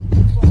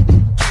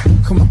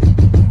Come on.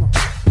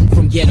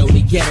 From ghetto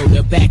to ghetto,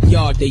 the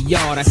backyard, the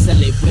yard, I sell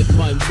it with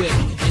one whip.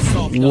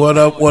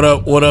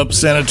 What up,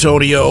 San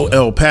Antonio,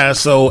 El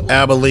Paso,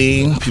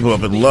 Abilene, people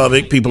up in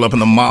Lubbock, people up in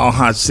the Mile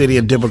High City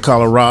of Denver,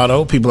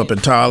 Colorado, people up in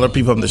Tyler,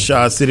 people up in the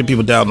Shaw City,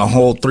 people down the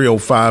whole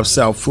 305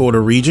 South Florida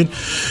region.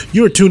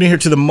 You are tuning here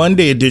to the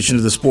Monday edition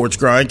of the Sports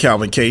Grind.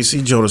 Calvin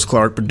Casey, Jonas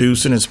Clark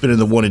producing and spinning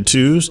the 1 and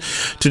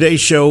 2s. Today's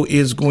show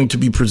is going to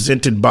be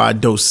presented by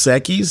Dos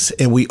Equis,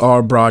 and we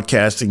are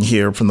broadcasting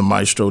here from the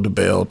Maestro de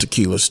Bell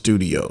Tequila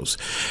Studios.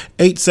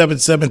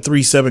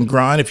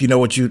 877-37-GRIND. If you know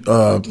what you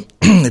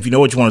if you know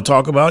what you want to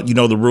talk about, you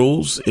know the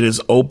rules. It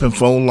is open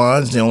phone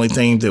lines. The only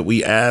thing that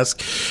we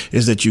ask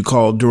is that you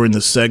call during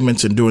the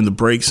segments and during the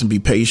breaks, and be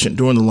patient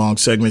during the long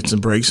segments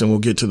and breaks, and we'll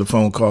get to the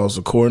phone calls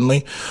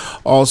accordingly.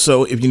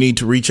 Also, if you need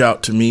to reach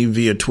out to me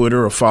via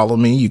Twitter or follow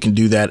me, you can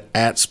do that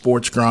at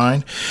Sports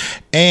Grind.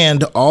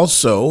 And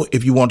also,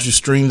 if you want to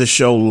stream the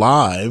show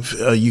live,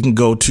 you can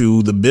go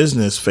to the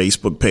business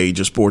Facebook page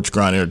of Sports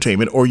Grind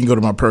Entertainment, or you can go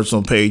to my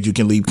personal page. You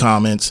can leave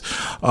comments.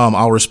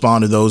 I'll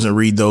respond to those and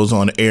read those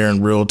on air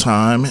in real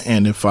time.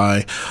 And if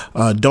I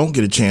don't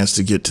get a chance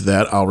to get to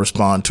that, I'll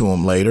respond to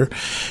them later.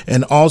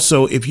 And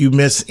also, if you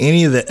miss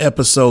any of the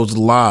episodes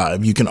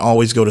live, you can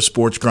always go to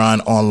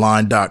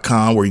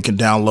sportsgrindonline.com, where you can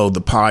download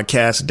the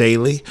podcast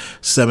daily,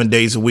 7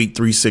 days a week,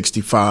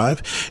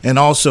 365. And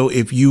also,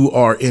 if you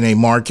are in a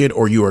market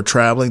or you are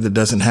traveling that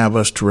doesn't have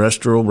us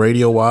terrestrial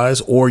radio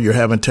wise, or you're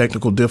having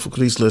technical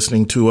difficulties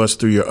listening to us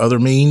through your other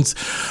means,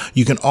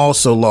 you can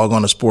also log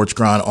on to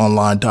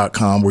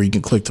sportsgrindonline.com, where you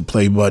can click the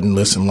play button,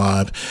 listen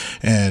live,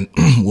 and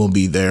we'll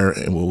be there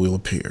and we'll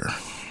appear.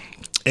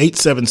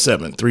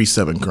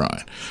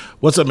 877-37-GRIND.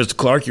 What's up, Mr.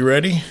 Clark? You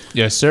ready?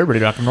 Yes, sir.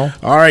 Ready to rock and roll.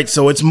 All right,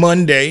 so it's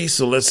Monday,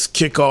 so let's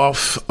kick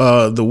off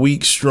the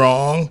week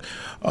strong.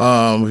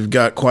 We've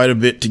got quite a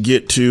bit to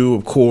get to,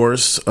 of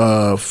course.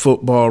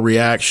 Football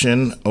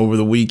reaction over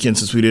the weekend,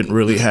 since we didn't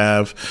really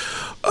have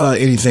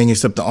anything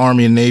except the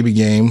Army and Navy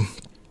game.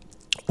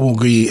 We'll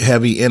be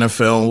heavy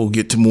NFL. We'll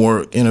get to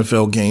more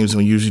NFL games than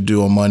we usually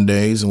do on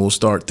Mondays, and we'll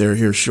start there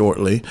here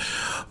shortly.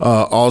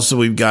 Also,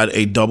 we've got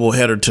a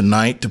doubleheader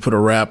tonight to put a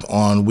wrap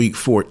on Week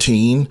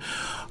 14.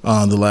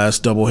 The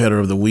last doubleheader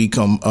of the week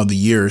of the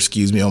year,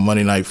 on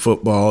Monday Night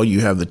Football. You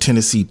have the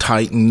Tennessee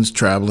Titans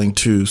traveling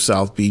to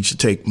South Beach to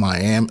take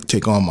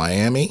on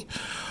Miami.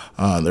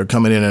 They're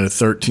coming in at a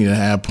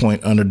 13.5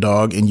 point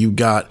underdog, and you've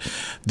got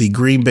the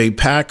Green Bay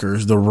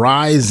Packers, the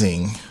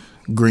rising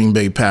Green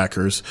Bay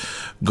Packers,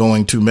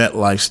 going to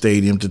MetLife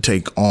Stadium to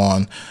take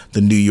on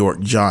the New York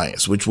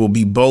Giants, which will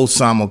be both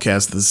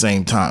simulcast at the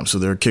same time. So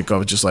their kickoff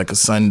is just like a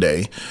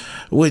Sunday,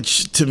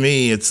 which to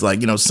me, it's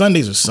like,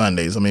 Sundays are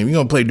Sundays. I mean, if you're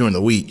going to play during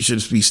the week, you should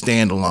just be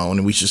standalone,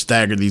 and we should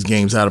stagger these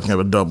games out if we have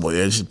a double.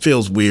 It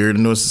feels weird.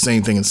 I know it's the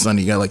same thing in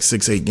Sunday. You got like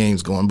 6-8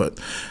 games going, but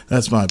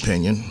that's my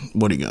opinion.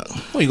 What do you got?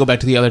 Well, you go back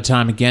to the other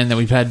time again that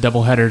we've had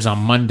doubleheaders on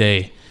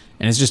Monday,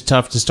 and it's just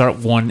tough to start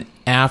one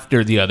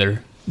after the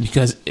other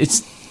because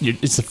it's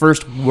the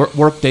first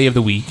work day of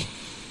the week.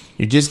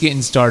 You're just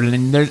getting started,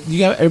 and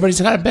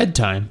everybody's got a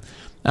bedtime.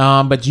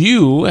 But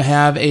you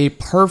have a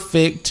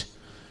perfect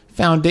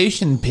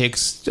foundation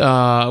picks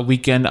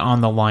weekend on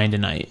the line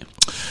tonight.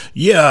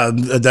 Yeah,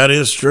 that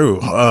is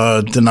true.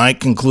 Tonight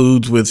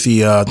concludes with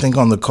the, I think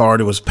on the card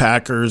it was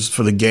Packers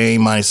for the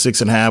game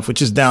 -6.5, which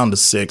is down to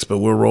 6, but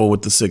we'll roll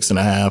with the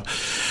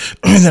 6.5.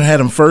 And then had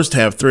them first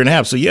half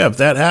 3.5. So yeah, if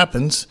that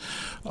happens,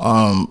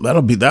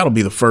 that'll be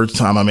the first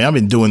time. I mean, I've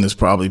been doing this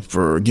probably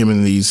for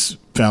giving these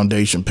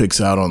foundation picks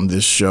out on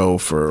this show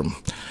for,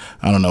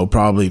 I don't know,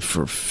 probably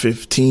for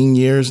 15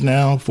 years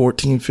now,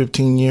 14,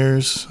 15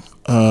 years.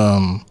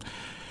 And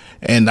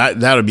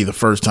that'll be the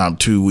first time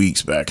 2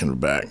 weeks back in the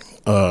back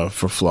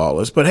for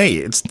Flawless. But hey,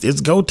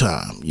 it's go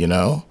time,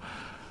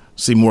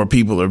 See, more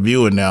people are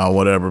viewing now,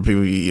 whatever.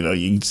 People,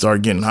 you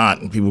start getting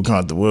hot and people come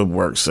out the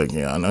woodwork saying,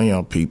 yeah, I know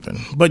y'all peeping.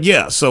 But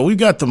yeah, so we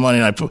got the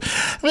Monday night.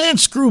 Man,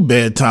 screw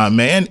bedtime,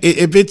 man.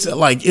 If it's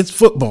like, it's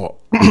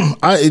football.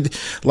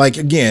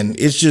 Again,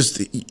 it's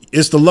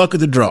the luck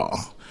of the draw.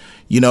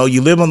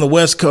 You live on the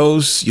West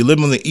Coast, you live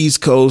on the East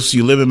Coast,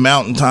 you live in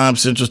Mountain Time,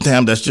 Central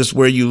Time. That's just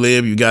where you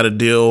live. You got to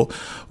deal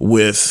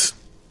with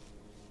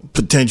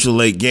potential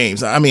late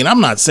games. I mean,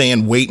 I'm not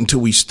saying wait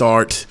until we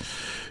start,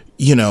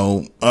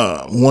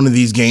 one of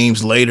these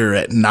games later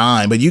at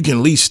 9, but you can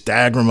at least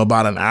stagger them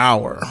about an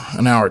hour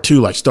or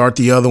two, like start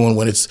the other one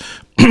when it's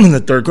in the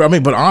third quarter. I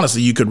mean, but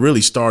honestly, you could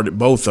really start at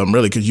both of them,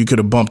 really, because you could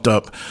have bumped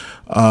up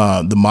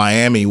the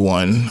Miami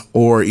one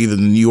or either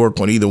the New York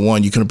one, either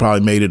one. You could have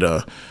probably made it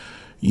a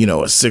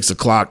 6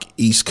 o'clock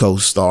East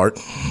Coast start,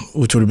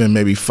 which would have been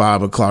maybe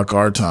 5 o'clock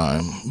our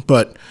time.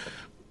 But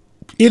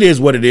It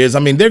is what it is. I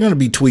mean, they're going to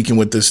be tweaking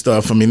with this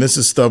stuff. I mean, this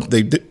is stuff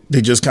they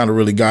just kind of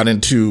really got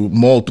into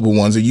multiple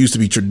ones. It used to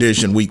be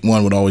tradition. Week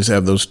 1 would always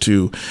have those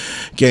 2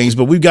 games.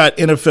 But we've got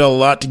NFL a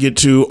lot to get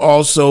to.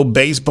 Also,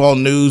 baseball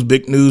news,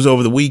 big news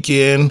over the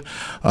weekend.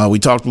 We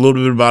talked a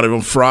little bit about it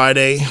on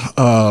Friday.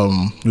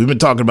 We've been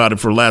talking about it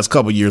for the last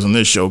couple of years on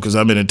this show because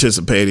I've been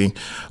anticipating,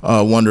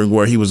 wondering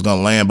where he was going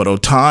to land. But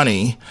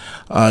Ohtani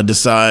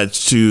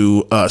decides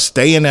to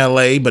stay in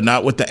L.A., but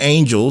not with the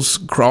Angels,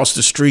 cross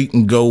the street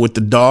and go with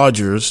the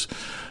Dodgers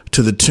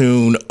to the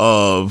tune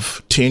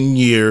of 10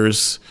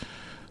 years,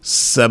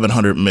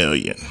 $700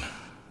 million.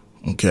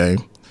 Okay.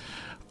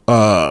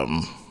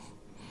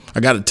 I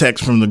got a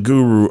text from the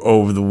guru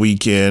over the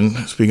weekend,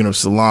 speaking of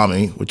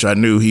salami, which I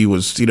knew he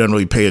doesn't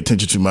really pay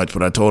attention too much,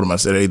 but I told him, I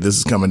said, hey, this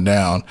is coming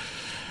down.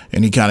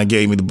 And he kind of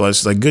gave me the buzz.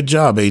 He's like, good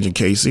job, Agent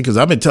Casey. Because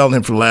I've been telling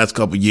him for the last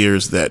couple of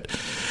years that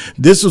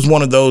this was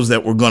one of those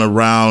that were going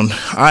to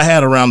I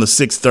had around the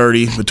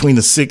 6:30, between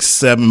the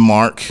 6-7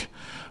 mark.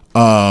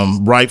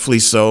 Rightfully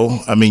so.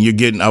 I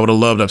mean, I would have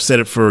loved, I've said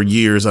it for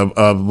years, I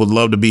would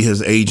love to be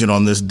his agent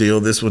on this deal.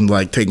 This one,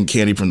 like taking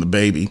candy from the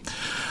baby,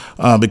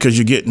 because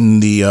you're getting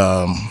the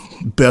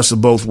best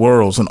of both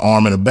worlds, an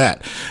arm and a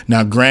bat.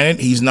 Now,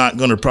 granted, he's not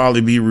going to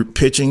probably be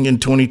pitching in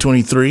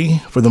 2023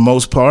 for the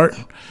most part.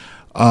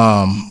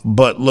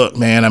 But look,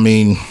 man, I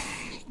mean,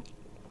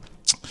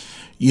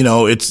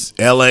 it's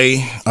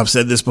LA. I've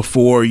said this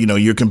before,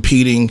 you're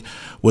competing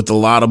with a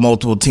lot of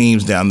multiple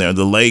teams down there.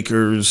 The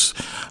Lakers,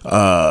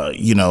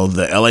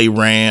 the LA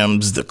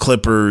Rams, the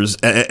Clippers,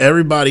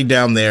 everybody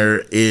down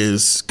there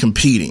is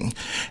competing.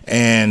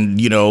 And,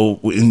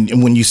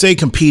 when you say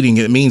competing,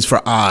 it means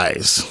for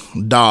eyes,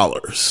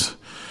 dollars,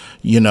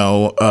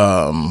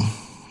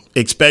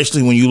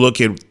 especially when you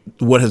look at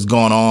what has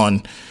gone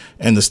on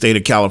in the state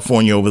of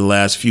California over the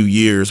last few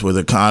years, where the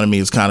economy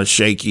is kind of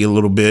shaky a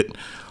little bit.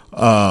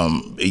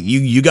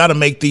 You got to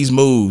make these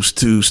moves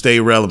to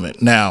stay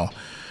relevant. Now,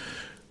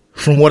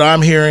 from what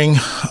I'm hearing,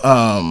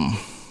 I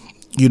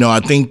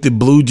think the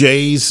Blue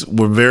Jays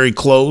were very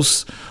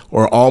close,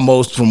 or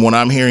almost, from what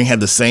I'm hearing,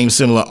 had the same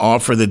similar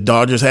offer that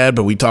Dodgers had,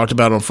 but we talked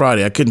about it on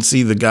Friday. I couldn't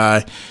see the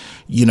guy,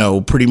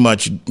 pretty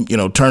much,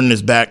 turning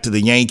his back to the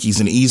Yankees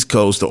and East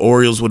Coast. The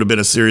Orioles would have been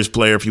a serious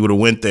player if he would have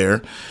went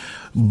there.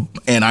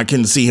 And I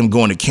couldn't see him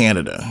going to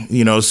Canada,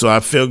 so I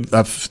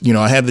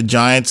had the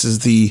Giants as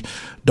the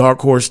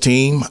dark horse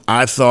team.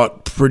 I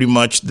thought pretty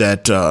much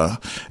that,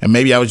 and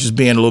maybe I was just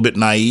being a little bit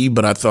naive,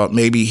 but I thought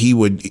maybe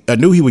I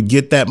knew he would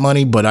get that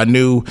money, but I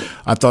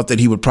thought that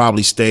he would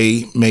probably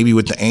stay maybe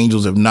with the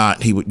Angels. If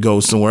not, he would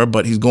go somewhere,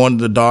 but he's going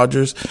to the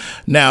Dodgers.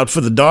 Now,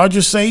 for the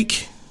Dodgers'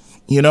 sake,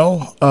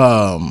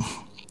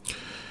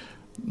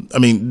 I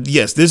mean,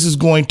 yes, this is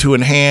going to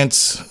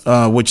enhance,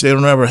 which they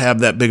don't ever have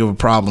that big of a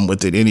problem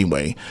with it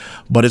anyway,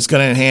 but it's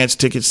going to enhance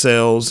ticket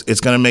sales. It's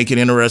going to make it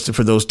interesting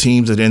for those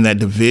teams that are in that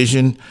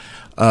division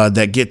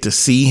that get to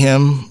see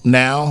him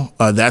now.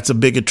 That's a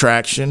big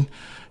attraction,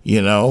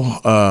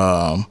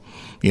 I'm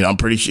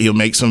pretty sure he'll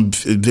make some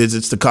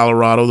visits to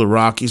Colorado, the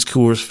Rockies,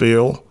 Coors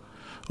Field,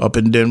 up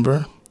in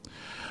Denver.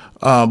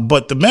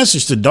 But the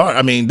message to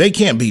they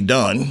can't be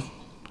done.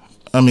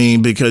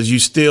 Because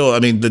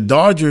the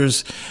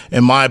Dodgers,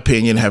 in my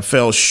opinion, have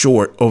fell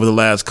short over the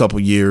last couple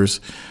of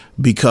years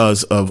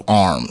because of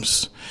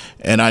arms.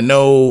 And I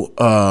know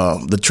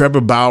the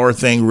Trevor Bauer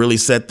thing really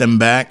set them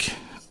back.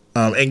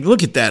 And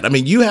look at that.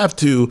 You have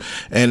to,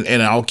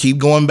 and I'll keep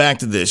going back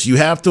to this, you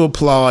have to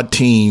applaud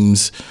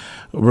teams,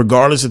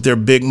 regardless if they're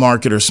big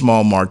market or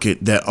small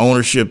market, that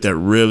ownership that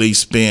really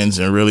spins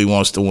and really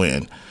wants to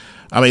win.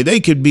 They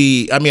could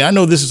be, I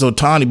know this is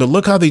Ohtani, but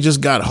look how they just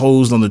got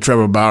hosed on the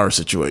Trevor Bauer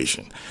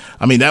situation.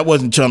 That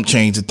wasn't chump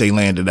change that they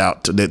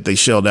that they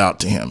shelled out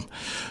to him.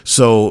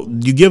 So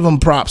you give them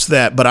props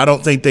that, but I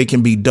don't think they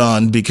can be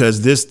done,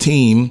 because this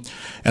team,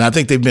 and I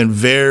think they've been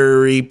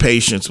very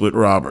patient with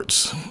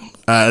Roberts.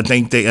 I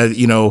think they,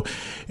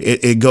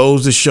 it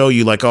goes to show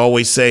you, like I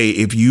always say,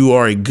 if you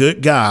are a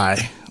good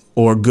guy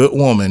or a good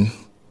woman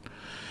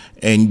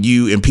and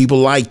people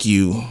like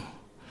you,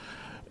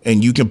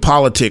 and you can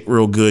politic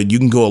real good, you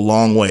can go a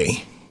long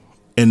way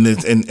in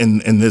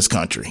this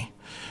country.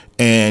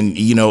 And,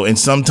 and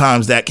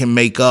sometimes that can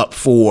make up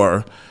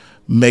for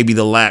maybe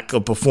the lack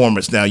of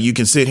performance. Now, you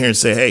can sit here and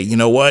say, hey, you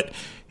know what?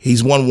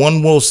 He's won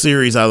one World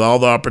Series out of all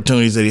the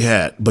opportunities that he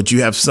had. But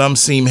you have some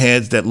seam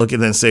heads that look at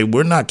that and say,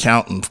 we're not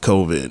counting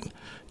COVID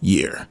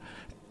year.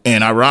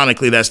 And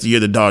ironically, that's the year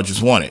the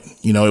Dodgers won it.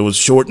 It was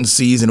shortened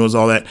season, it was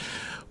all that.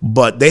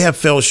 But they have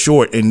fell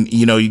short, and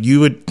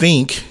you would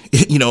think,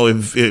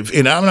 if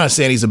and I'm not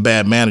saying he's a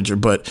bad manager,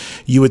 but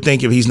you would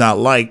think if he's not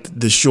liked,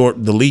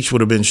 the leash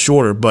would have been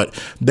shorter.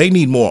 But they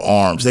need more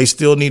arms. They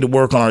still need to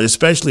work on it,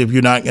 especially if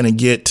you're not going to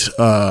get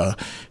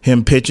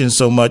him pitching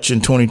so much in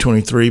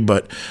 2023.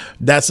 But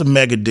that's a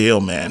mega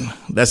deal, man.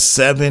 That's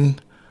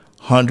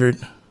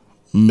 $700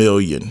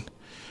 million,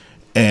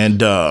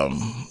 and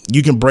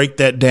you can break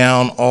that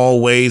down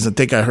all ways. I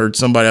think I heard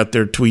somebody out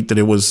there tweet that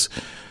it was,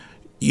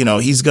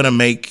 he's going to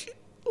make,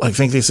 I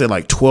think they said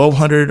like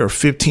 $1,200 or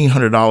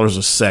 $1,500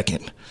 a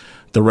second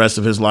the rest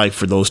of his life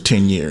for those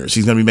 10 years.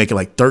 He's going to be making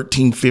like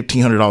 $1,300,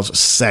 $1,500 a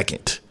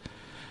second.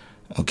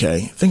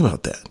 Okay, think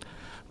about that.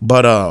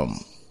 But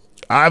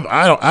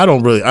I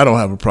don't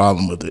have a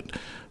problem with it,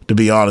 to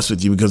be honest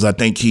with you, because I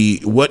think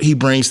what he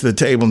brings to the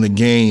table in the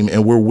game,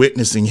 and we're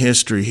witnessing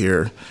history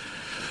here.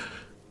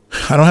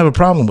 I don't have a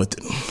problem with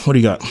it. What do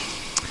you got?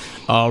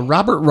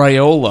 Robert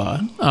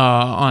Raiola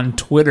on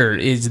Twitter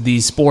is the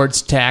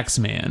sports tax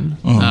man.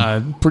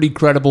 Pretty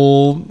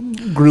credible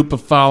group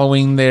of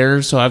following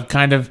there, so I've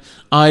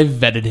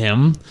vetted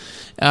him.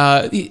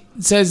 He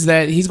says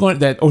that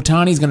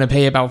Ohtani's going to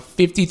pay about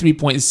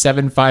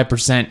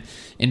 53.75%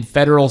 in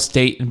federal,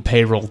 state, and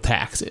payroll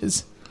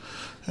taxes.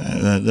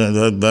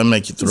 That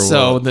make you throw up.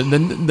 So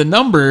the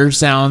number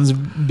sounds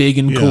big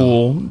and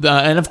cool,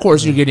 and of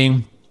course you're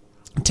getting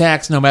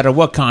taxed no matter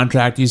what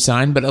contract you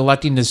sign, but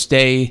electing to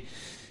stay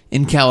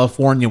in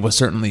California was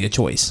certainly a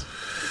choice.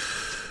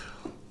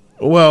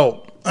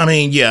 Well, I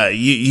mean, yeah,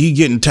 you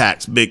getting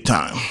taxed big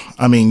time.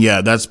 I mean,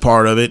 yeah, that's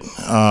part of it.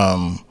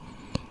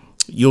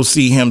 You'll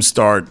see him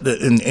start,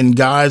 and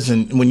guys,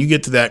 and when you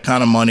get to that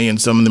kind of money, and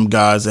some of them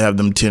guys that have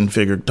them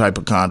 10-figure type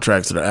of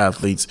contracts that are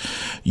athletes,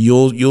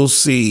 you'll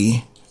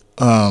see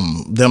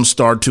them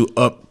start to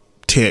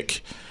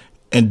uptick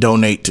and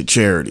donate to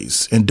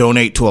charities and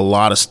donate to a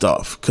lot of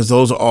stuff, because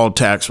those are all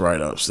tax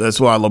write-ups. That's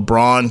why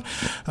LeBron,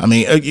 I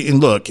mean, and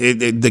look,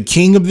 the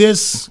king of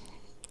this,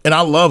 and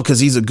I love, because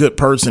he's a good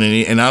person,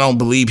 and I don't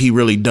believe he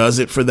really does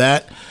it for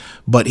that,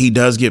 but he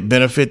does get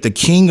benefit. The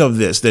king of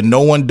this, that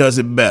no one does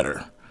it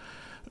better.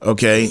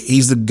 Okay,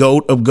 he's the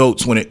GOAT of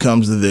GOATs when it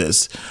comes to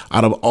this,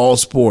 out of all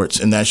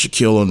sports, and that's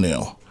Shaquille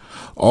O'Neal.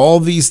 All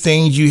these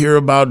things you hear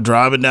about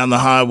driving down the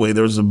highway,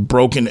 there was a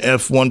broken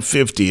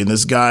F-150, and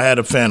this guy had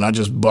a fan. I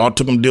just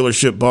took him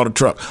dealership, bought a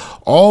truck.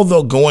 All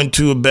though going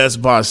to a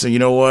Best Buy, saying, you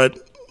know what,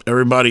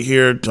 everybody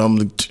here,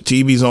 the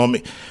TV's on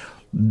me.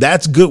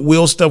 That's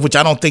goodwill stuff, which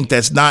I don't think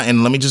that's not.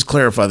 And let me just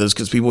clarify this,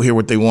 because people hear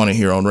what they want to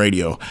hear on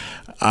radio.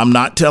 I'm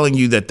not telling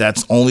you that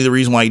that's only the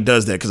reason why he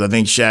does that, because I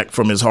think Shaq,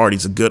 from his heart,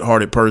 he's a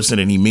good-hearted person,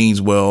 and he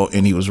means well,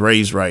 and he was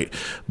raised right.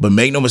 But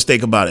make no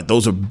mistake about it,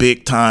 those are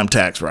big-time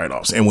tax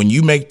write-offs. And when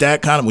you got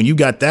that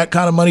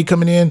kind of money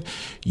coming in,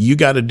 you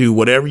got to do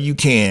whatever you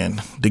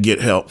can to get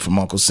help from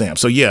Uncle Sam.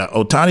 So, yeah,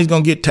 Ohtani's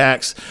going to get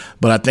taxed,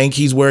 but I think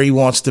he's where he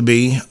wants to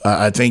be.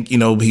 I think,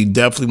 he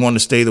definitely wanted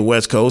to stay the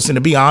West Coast. And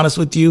to be honest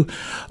with you,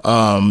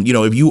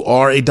 if you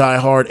are a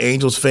diehard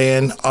Angels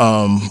fan,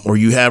 or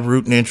you have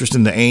rooting interest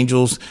in the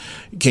Angels,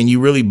 can you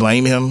really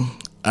blame him?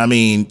 I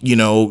mean,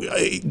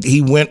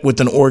 he went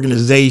with an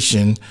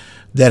organization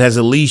that has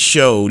at least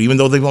showed, even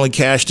though they've only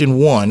cashed in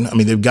one, I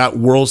mean, they've got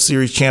World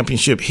Series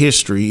championship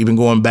history, even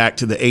going back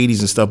to the 80s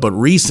and stuff, but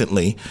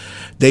recently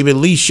they've at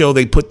least showed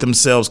they put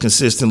themselves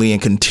consistently in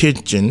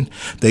contention.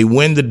 They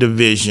win the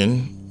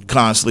division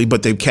constantly,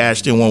 but they've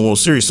cashed in one World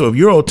Series. So if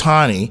you're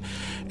Ohtani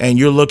and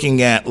you're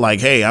looking at like,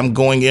 hey, I'm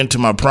going into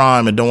my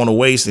prime and don't want to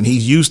waste, and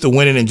he's used to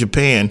winning in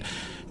Japan,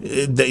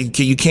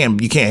 you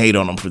can't hate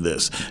on him for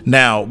this.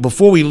 Now,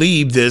 before we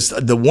leave this,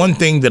 the one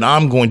thing that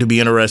I'm going to be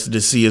interested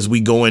to see as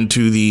we go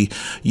into the,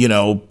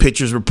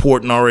 pitchers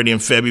reporting already in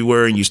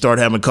February, and you start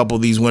having a couple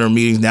of these winter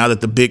meetings. Now that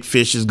the big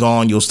fish is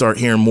gone, you'll start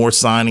hearing more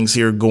signings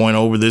here going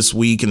over this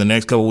week and the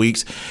next couple of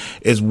weeks,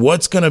 is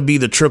what's going to be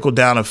the trickle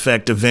down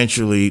effect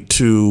eventually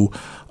to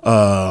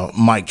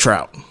Mike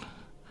Trout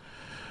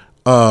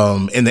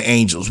and the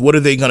Angels. What are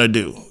they going to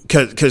do?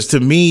 Because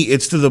to me,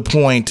 it's to the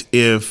point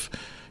if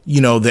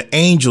the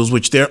Angels,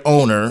 which their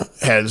owner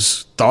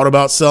has thought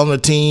about selling the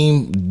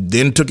team,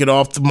 then took it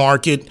off the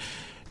market,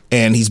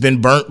 and he's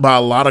been burnt by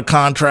a lot of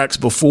contracts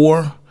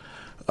before.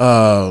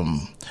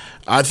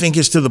 I think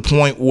it's to the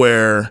point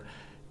where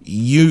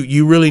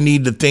you really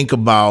need to think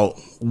about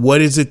what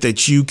is it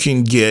that you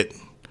can get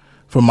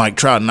from Mike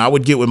Trout. And I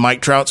would get with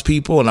Mike Trout's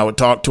people, and I would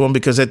talk to him,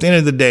 because at the end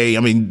of the day,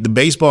 I mean, the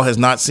baseball has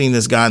not seen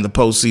this guy in the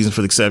postseason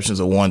for the exceptions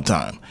of one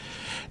time.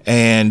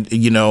 And,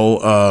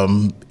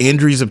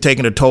 injuries have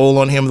taken a toll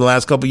on him the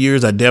last couple of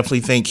years. I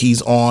definitely think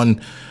he's on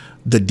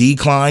the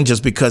decline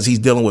just because he's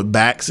dealing with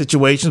back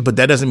situations, but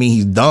that doesn't mean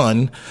he's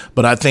done.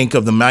 But I think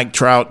of the Mike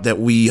Trout that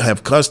we have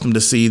accustomed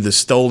to see, the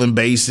stolen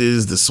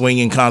bases, the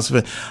swinging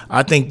constant,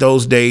 I think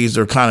those days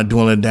are kind of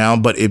dwindling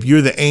down. But if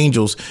you're the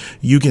Angels,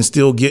 you can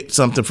still get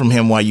something from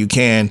him while you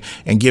can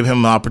and give him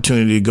an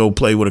opportunity to go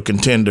play with a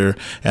contender.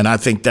 And I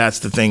think that's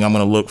the thing I'm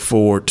going to look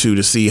forward to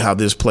see how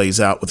this plays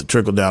out with the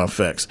trickle-down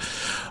effects.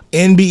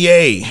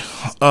 NBA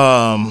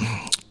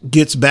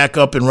gets back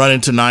up and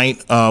running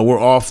tonight. We're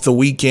off the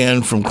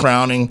weekend from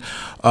crowning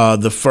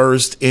the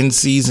first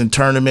in-season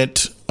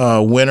tournament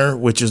winner,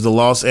 which is the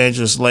Los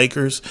Angeles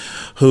Lakers,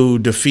 who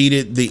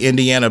defeated the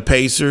Indiana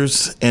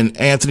Pacers, and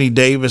Anthony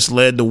Davis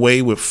led the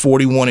way with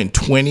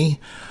 41-20,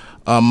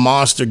 a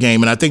monster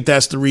game. And I think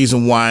that's the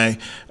reason why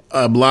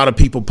a lot of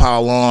people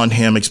pile on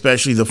him,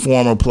 especially the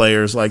former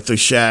players like the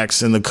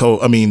Shaqs and the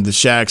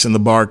Shaqs and the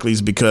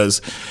Barkleys,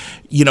 because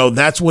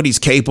that's what he's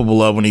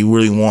capable of when he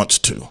really wants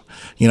to.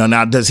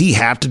 Now, does he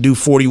have to do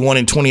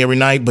 41-20 every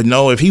night? But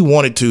no, if he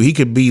wanted to, he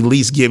could be at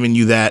least giving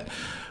you that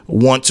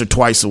once or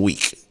twice a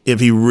week. if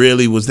he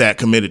really was that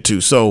committed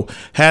to. So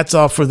hats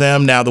off for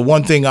them. Now, the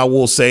one thing I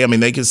will say, I mean,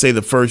 they can say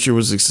the first year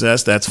was a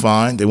success. That's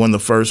fine. They won the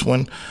first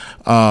one.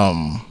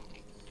 I'm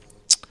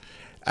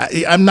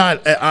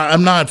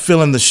not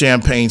feeling the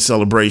champagne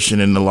celebration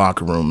in the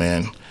locker room,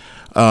 man.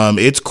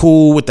 It's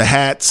cool with the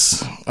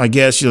hats, I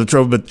guess, the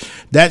trophy, but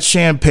that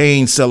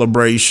champagne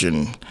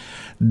celebration,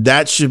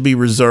 that should be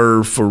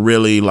reserved for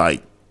really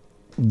like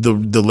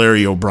the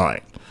Larry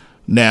O'Brien.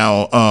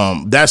 Now,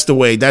 that's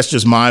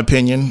just my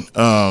opinion.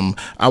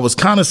 I was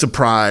kind of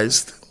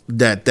surprised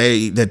that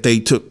they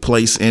took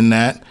place in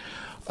that.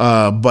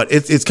 But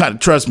it's kind of,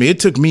 trust me, it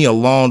took me a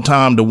long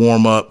time to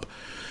warm up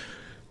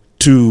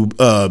to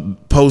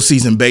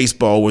postseason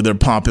baseball where they're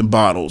pumping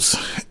bottles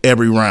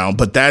every round.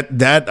 But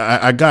that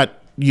I got,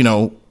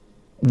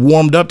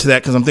 warmed up to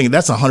that because I'm thinking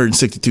that's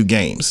 162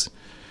 games.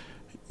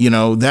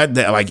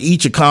 That like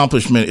each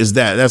accomplishment is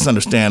that's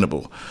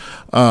understandable.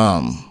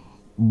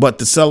 But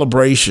the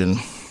celebration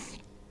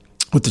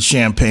with the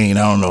champagne,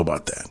 I don't know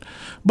about that.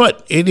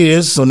 But it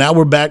is. So now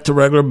we're back to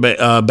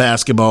regular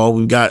basketball.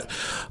 We've got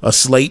a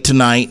slate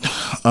tonight.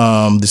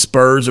 The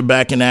Spurs are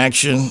back in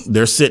action.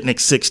 They're sitting at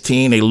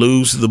 16. They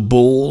lose to the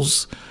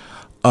Bulls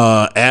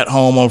at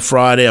home on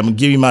Friday. I'm going to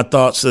give you my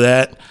thoughts to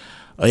that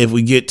if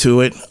we get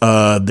to it.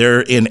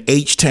 They're in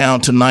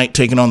H-Town tonight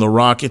taking on the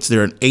Rockets.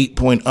 They're an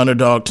 8-point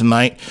underdog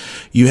tonight.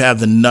 You have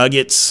the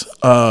Nuggets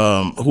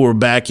who are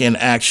back in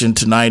action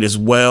tonight as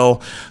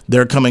well.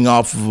 They're coming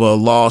off of a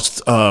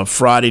loss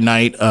Friday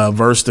night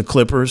versus the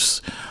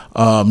Clippers.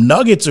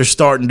 Nuggets are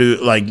starting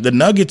to, I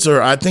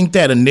think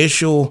that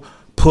initial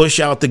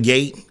push out the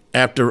gate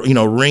after,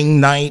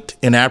 ring night,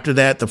 and after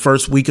that, the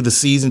first week of the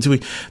season, 2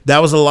 weeks, that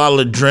was a lot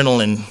of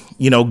adrenaline,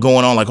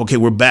 going on, like, okay,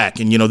 we're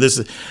back. And,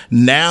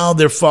 now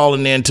they're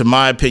falling into,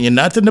 my opinion,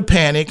 nothing to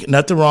panic,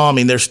 nothing wrong. I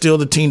mean, they're still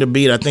the team to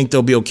beat. I think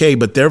they'll be okay,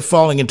 but they're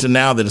falling into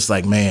now that it's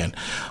like, man,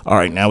 all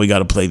right, now we got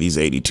to play these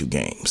 82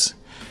 games.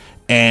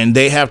 And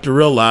they have to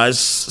realize,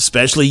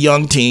 especially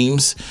young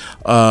teams,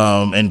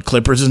 and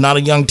Clippers is not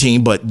a young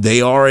team, but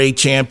they are a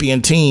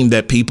champion team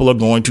that people are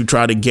going to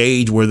try to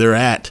gauge where they're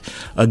at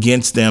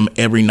against them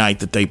every night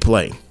that they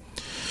play.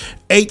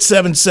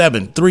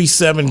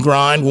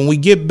 877-37-GRIND. When we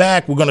get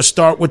back, we're going to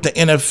start with the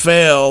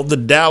NFL. The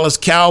Dallas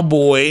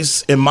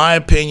Cowboys, in my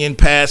opinion,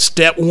 passed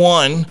step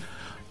one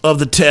of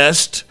the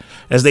test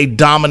as they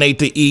dominate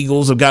the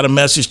Eagles. I've got a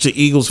message to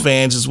Eagles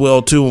fans as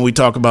well, too, when we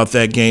talk about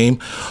that game.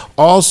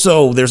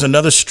 Also, there's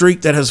another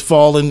streak that has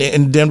fallen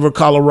in Denver,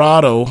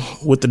 Colorado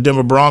with the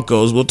Denver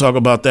Broncos. We'll talk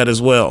about that as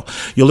well.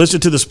 You'll listen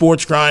to the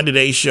Sports Grind.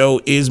 Today's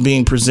show is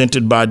being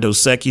presented by Dos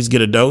Equis.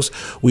 Get a dose.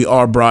 We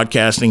are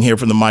broadcasting here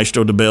from the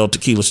Maestro de Bell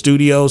Tequila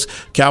Studios.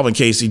 Calvin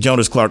Casey,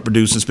 Jonas Clark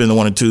producing Spin the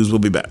One and Twos. We'll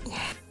be back.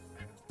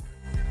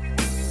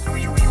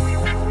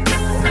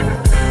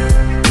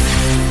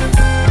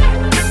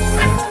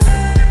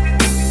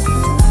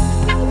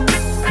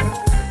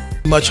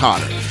 Much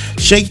hotter.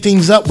 Shake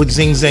things up with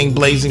Zing Zang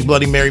Blazing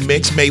Bloody Mary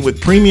Mix, made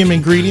with premium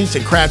ingredients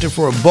and crafted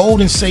for a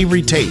bold and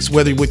savory taste,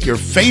 whether with your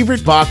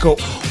favorite vodka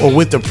or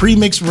with the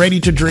pre-mixed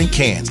ready-to-drink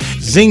cans.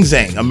 Zing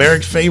Zang,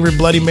 America's favorite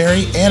Bloody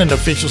Mary and an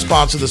official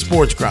sponsor of the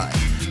Sports Grind.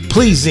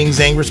 Please Zing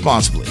Zang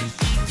responsibly.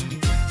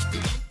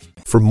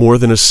 For more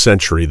than a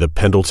century, the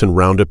Pendleton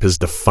Roundup has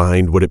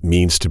defined what it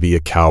means to be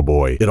a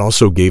cowboy. It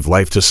also gave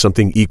life to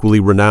something equally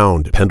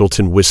renowned,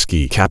 Pendleton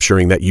Whiskey,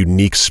 capturing that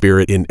unique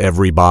spirit in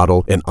every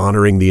bottle and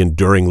honoring the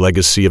enduring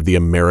legacy of the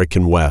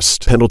American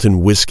West.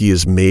 Pendleton Whiskey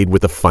is made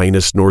with the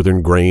finest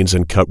northern grains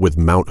and cut with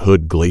Mount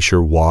Hood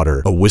Glacier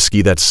water, a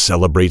whiskey that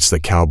celebrates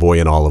the cowboy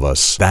in all of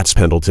us. That's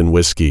Pendleton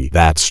Whiskey.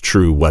 That's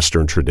true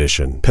Western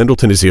tradition.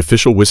 Pendleton is the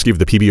official whiskey of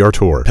the PBR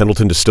Tour.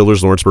 Pendleton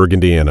Distillers, Lawrenceburg,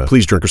 Indiana.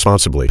 Please drink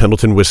responsibly.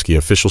 Pendleton Whiskey,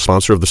 official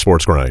sponsor of the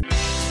Sports Grind.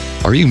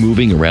 Are you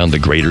moving around the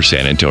greater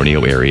San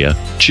Antonio area?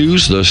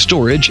 Choose the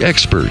storage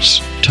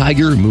experts,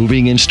 Tiger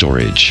Moving and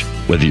Storage.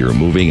 Whether you're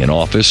moving an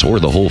office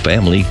or the whole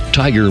family,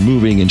 Tiger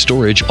Moving and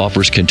Storage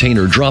offers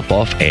container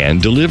drop-off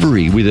and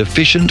delivery with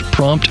efficient,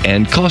 prompt,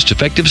 and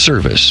cost-effective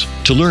service.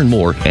 To learn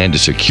more and to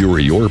secure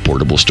your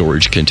portable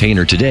storage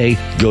container today,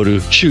 go to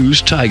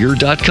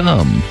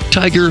ChooseTiger.com.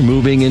 Tiger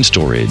Moving and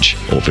Storage,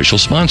 official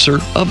sponsor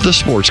of the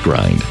Sports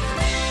Grind.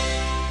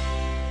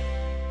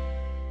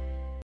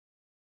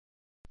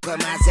 For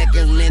my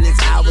seconds,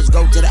 minutes, hours,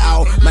 go to the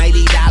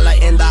almighty dollar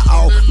and the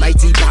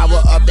almighty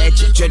power of that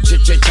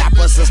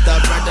chopper, sister,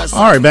 brothers.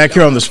 All right, back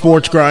here on the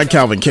Sports Grind,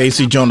 Calvin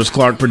Casey, Jonas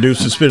Clark,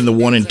 producing Spinning the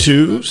One and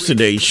Twos.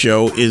 Today's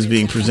show is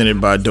being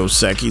presented by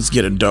Dos Equis.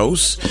 Get a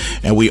dose.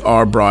 And we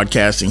are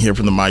broadcasting here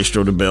from the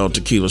Maestro de Bell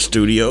Tequila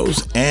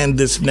Studios. And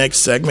this next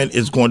segment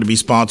is going to be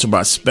sponsored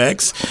by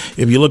Specs.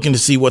 If you're looking to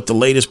see what the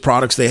latest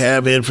products they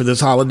have in for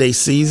this holiday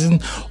season,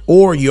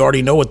 or you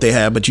already know what they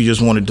have, but you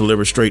just want to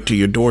deliver straight to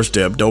your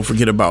doorstep, don't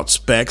forget about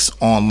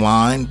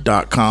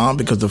SpecsOnline.com,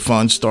 because the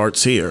fun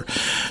starts here.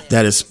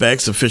 That is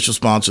Specs, official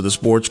sponsor of the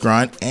Sports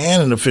Grind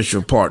and an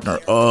official partner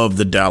of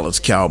the Dallas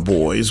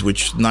Cowboys,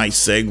 which, nice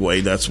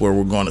segue. That's where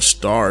we're going to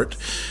start.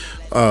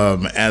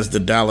 As the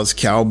Dallas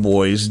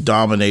Cowboys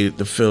dominated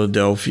the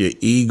Philadelphia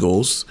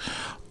Eagles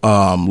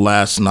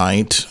last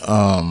night.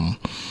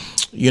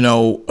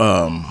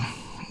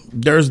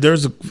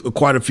 there's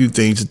quite a few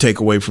things to take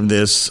away from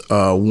this.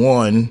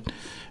 One,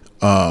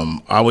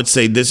 I would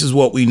say this is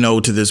what we know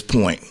to this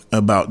point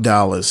about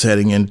Dallas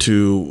heading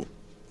into,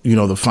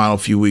 the final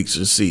few weeks of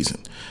the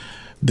season.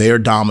 They are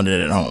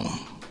dominant at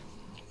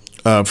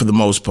home for the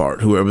most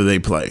part, whoever they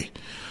play.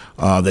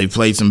 They've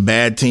played some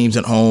bad teams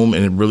at home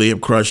and it really have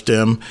crushed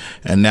them.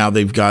 And now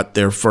they've got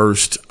their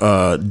first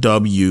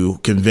W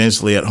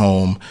convincingly at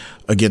home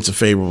against a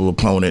favorable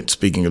opponent,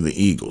 speaking of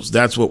the Eagles.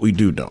 That's what we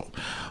do know.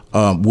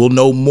 We'll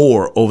know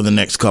more over the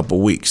next couple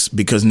of weeks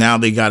because now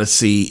they got to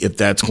see if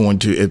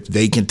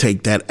they can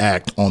take that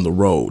act on the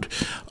road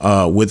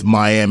with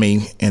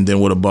Miami and then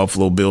with a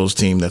Buffalo Bills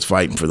team that's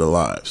fighting for their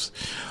lives.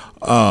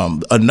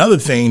 Another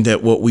thing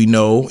that what we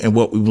know and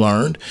what we've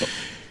learned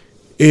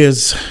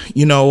is,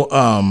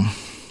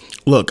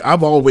 look,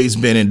 I've always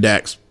been in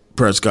Dak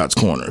Prescott's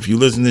corner. If you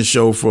listen to this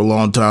show for a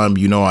long time,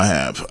 I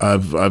have.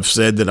 I've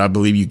said that I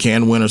believe you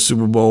can win a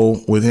Super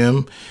Bowl with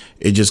him.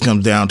 It just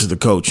comes down to the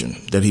coaching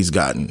that he's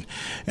gotten.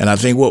 And I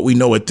think what we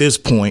know at this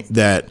point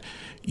that,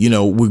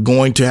 we're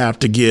going to have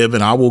to give,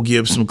 and I will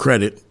give some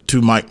credit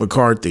to Mike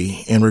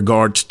McCarthy in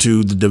regards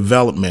to the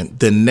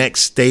development, the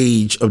next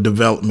stage of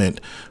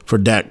development for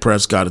Dak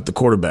Prescott at the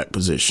quarterback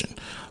position.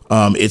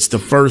 It's the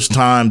first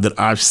time that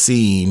I've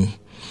seen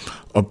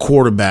a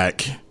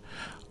quarterback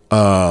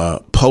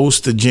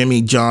post the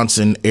Jimmy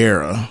Johnson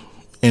era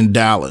in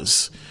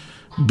Dallas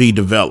be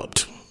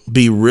developed,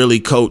 be really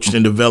coached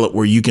and developed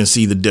where you can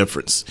see the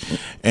difference.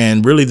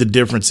 And really the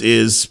difference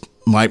is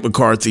Mike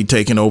McCarthy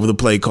taking over the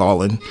play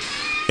calling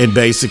and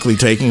basically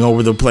taking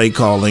over the play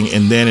calling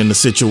and then in a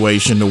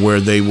situation to where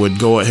they would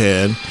go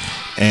ahead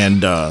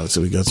and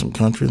so we got some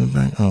country in the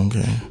back.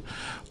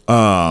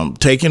 Okay.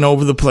 Taking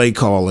over the play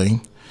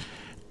calling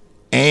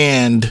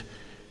and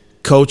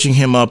coaching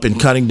him up and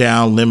cutting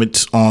down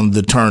limits on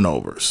the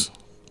turnovers.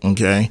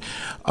 Okay.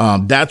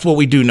 That's what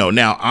we do know.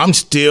 Now, I'm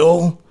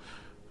still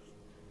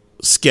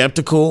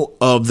skeptical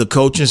of the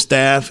coaching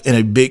staff in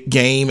a big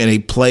game, in a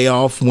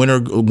playoff, winner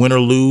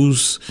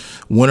lose,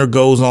 winner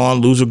goes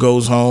on, loser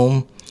goes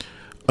home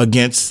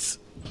against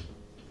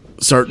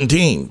certain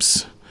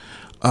teams.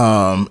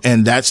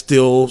 And that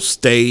still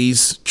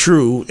stays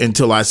true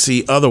until I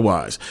see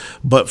otherwise.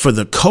 But for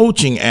the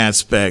coaching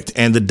aspect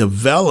and the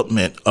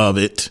development of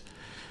it,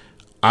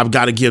 I've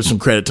got to give some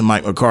credit to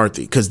Mike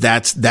McCarthy because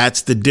that's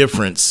the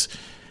difference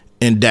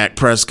in Dak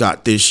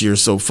Prescott this year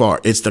so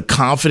far. It's the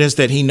confidence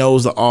that he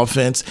knows the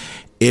offense.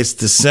 It's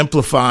the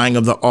simplifying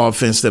of the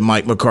offense that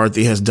Mike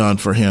McCarthy has done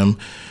for him.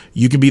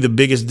 You can be the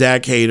biggest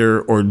Dak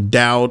hater or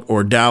doubt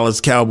or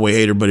Dallas Cowboy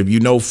hater, but if you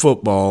know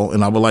football,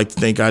 and I would like to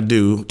think I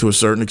do to a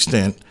certain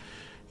extent,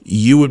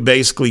 you would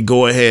basically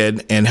go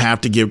ahead and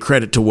have to give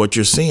credit to what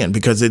you're seeing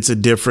because it's a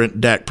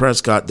different Dak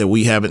Prescott that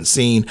we haven't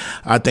seen,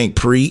 I think,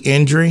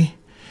 pre-injury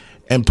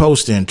and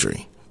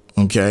post-injury,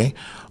 okay?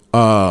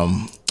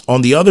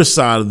 On the other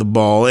side of the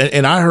ball,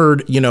 and I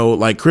heard,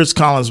 like Chris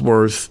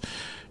Collinsworth,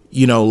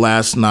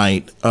 last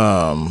night,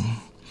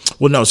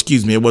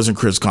 it wasn't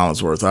Chris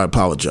Collinsworth. I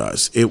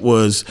apologize. It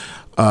was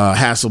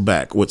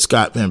Hasselbeck with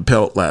Scott Van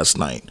Pelt last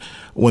night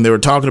when they were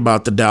talking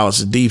about the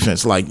Dallas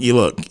defense. Like,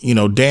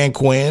 Dan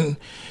Quinn,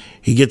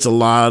 he gets a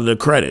lot of the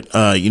credit.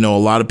 A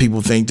lot of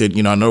people think that,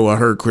 I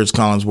heard Chris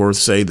Collinsworth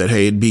say that,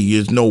 hey,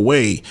 there's no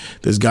way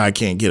this guy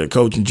can't get a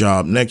coaching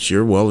job next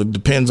year. Well, it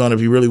depends on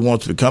if he really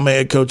wants to become a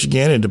head coach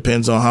again. It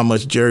depends on how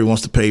much Jerry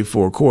wants to pay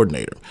for a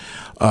coordinator.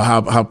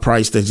 How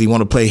priced does he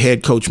want to pay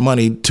head coach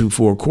money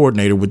for a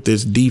coordinator with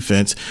this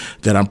defense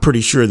that I'm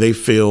pretty sure they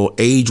feel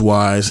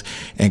age-wise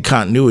and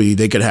continuity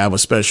they could have a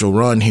special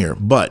run here.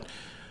 But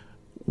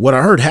what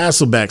I heard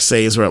Hasselbeck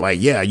say is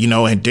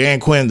and Dan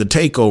Quinn, the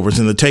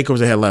takeovers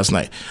they had last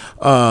night.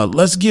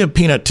 Let's give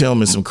Peanut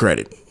Tillman some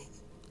credit.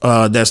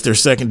 That's their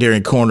secondary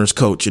and corners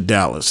coach at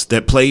Dallas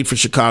that played for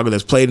Chicago,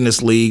 that's played in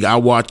this league. I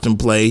watched him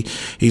play.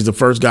 He's the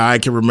first guy I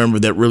can remember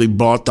that really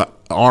brought the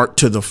art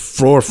to the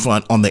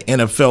forefront on the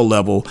NFL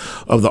level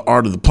of the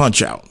art of the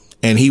punch out.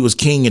 And he was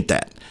king at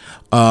that.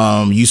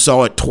 You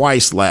saw it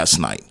twice last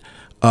night.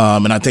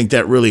 And I think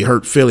that really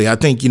hurt Philly. I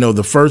think,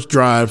 the first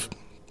drive,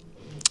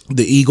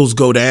 the Eagles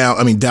go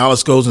down.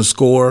 Dallas goes and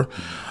score.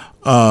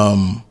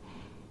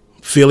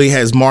 Philly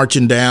has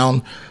marching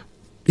down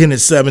in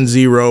it's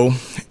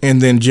 7-0, and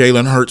then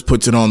Jalen Hurts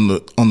puts it on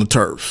the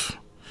turf.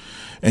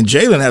 And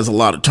Jalen has a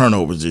lot of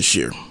turnovers this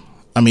year.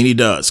 He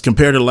does.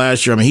 Compared to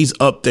last year, he's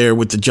up there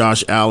with the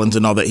Josh Allens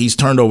and all that. He's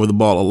turned over the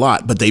ball a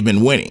lot, but they've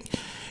been winning.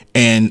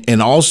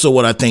 And also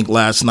what I think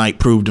last night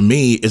proved to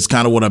me is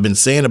kind of what I've been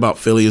saying about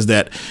Philly is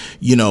that,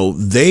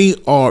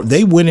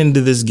 they went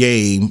into this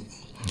game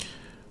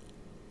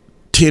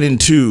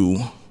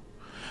 10-2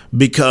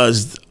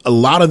 because a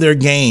lot of their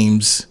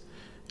games,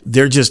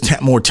 they're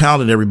just more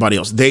talented than everybody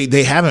else.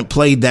 They haven't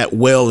played that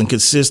well and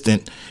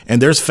consistent,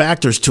 and there's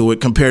factors to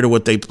it compared to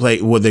what they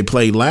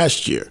played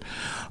last year.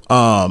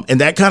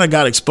 And that kind of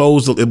got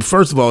exposed.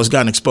 First of all, it's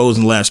gotten exposed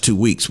in the last 2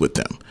 weeks with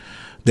them.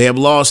 They have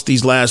lost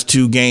these last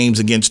two games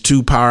against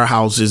two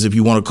powerhouses, if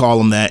you want to call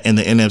them that, in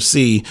the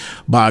NFC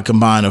by a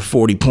combined of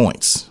 40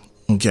 points.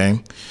 Okay.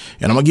 And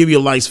I'm going to give you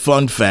a nice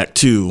fun fact,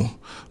 too,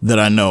 that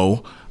I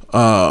know.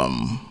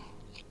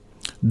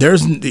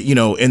 There's, in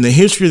the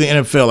history of the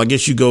NFL, I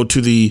guess you go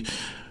to the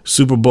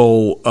Super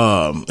Bowl,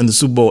 in the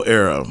Super Bowl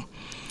era,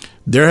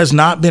 there has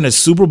not been a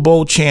Super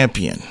Bowl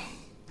champion.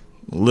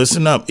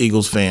 Listen up,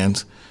 Eagles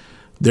fans.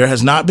 There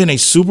has not been a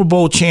Super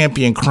Bowl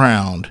champion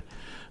crowned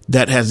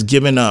that has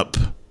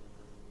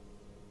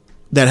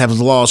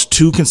lost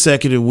 2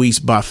 consecutive weeks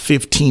by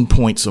 15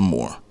 points or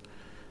more.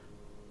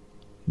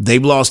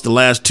 They've lost the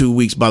last 2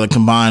 weeks by the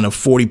combine of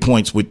 40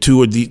 points with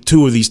two of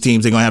these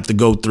teams they're going to have to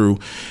go through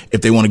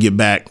if they want to get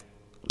back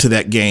to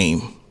that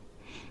game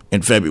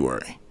in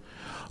February.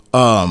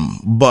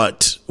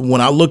 But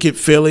when I look at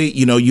Philly,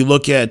 you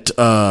look at,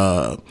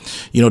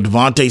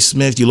 Devontae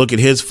Smith, you look at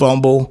his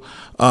fumble,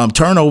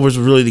 turnovers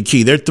are really the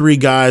key. They're 3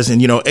 guys.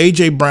 And,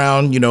 A.J.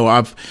 Brown,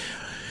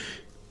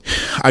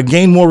 I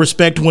gained more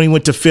respect when he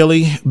went to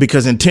Philly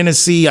because in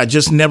Tennessee, I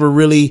just never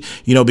really,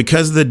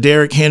 because of the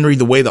Derrick Henry,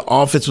 the way the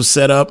offense was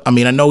set up. I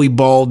mean, I know he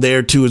balled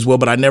there too as well,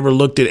 but I never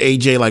looked at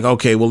AJ like,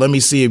 okay, well, let me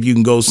see if you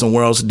can go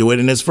somewhere else and do it.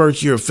 In his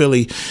first year of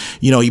Philly,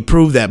 he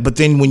proved that. But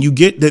then when you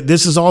get that,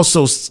 this is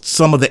also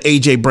some of the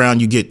AJ Brown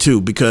you get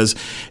too, because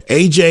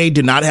AJ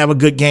did not have a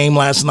good game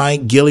last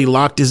night. Gilly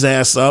locked his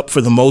ass up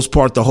for the most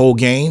part the whole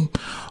game.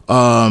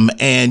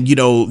 And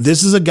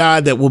this is a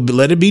guy that will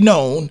let it be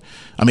known.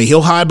 I mean,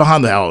 he'll hide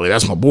behind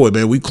that's my boy,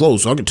 man. We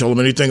close, so I can tell him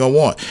anything I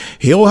want.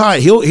 He'll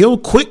hide. He'll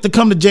quick to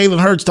come to Jalen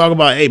Hurts, talk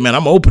about, hey, man,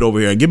 I'm open over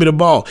here. Give me the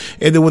ball.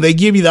 And then when they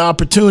give you the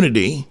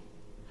opportunity,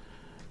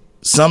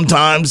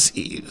 sometimes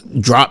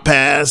drop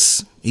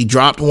pass, he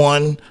dropped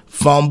one,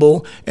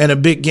 fumble, and a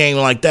big game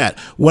like that.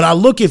 When I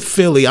look at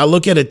Philly, I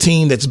look at a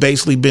team that's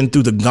basically been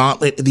through the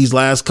gauntlet these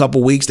last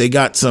couple weeks. They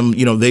got some,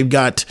 they've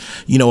got,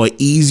 an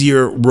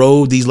easier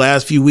road these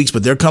last few weeks,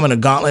 but they're coming a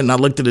gauntlet. And I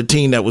looked at a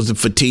team that was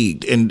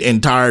fatigued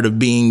and tired of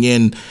being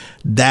in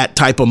that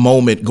type of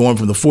moment going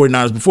from the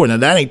 49ers before. Now,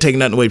 that ain't taking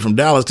nothing away from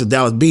Dallas because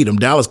Dallas beat them.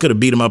 Dallas could have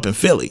beat them up in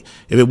Philly.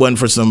 If it wasn't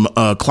for some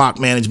clock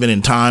management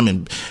and time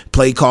and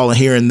play calling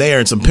here and there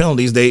and some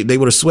penalties, they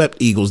would have swept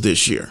Eagles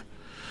this year.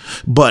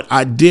 But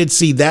I did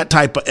see that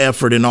type of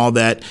effort and all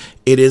that.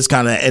 It is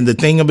kind of, and the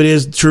thing of it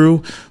is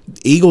true,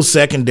 Eagles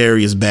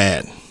secondary is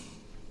bad.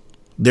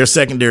 Their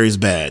secondary is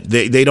bad.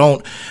 They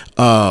don't,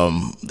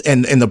 and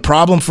the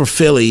problem for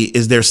Philly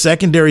is their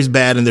secondary is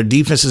bad and their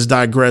defense has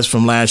digressed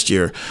from last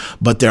year,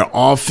 but their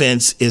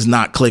offense is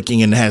not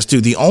clicking and has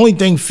to. The only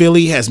thing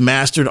Philly has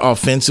mastered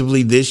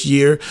offensively this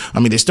year, I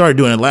mean, they started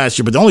doing it last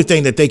year, but the only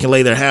thing that they can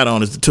lay their hat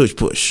on is the tush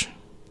push.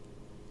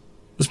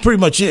 That's pretty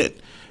much it.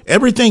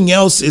 Everything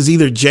else is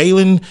either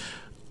Jalen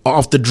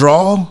off the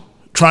draw,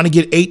 trying to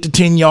get 8 to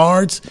 10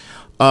 yards.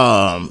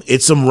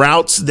 It's some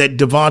routes that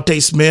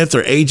Devontae Smith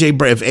or A.J.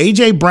 Brown. If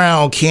A.J.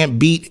 Brown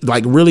can't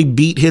really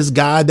beat his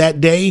guy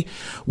that day,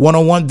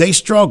 one-on-one, they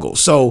struggle.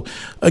 So,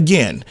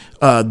 again,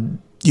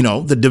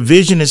 the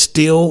division is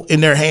still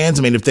in their hands.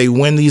 I mean, if they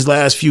win these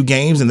last few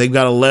games and they've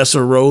got a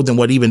lesser road than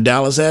what even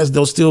Dallas has,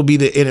 they'll still be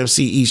the NFC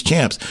East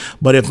champs.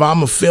 But if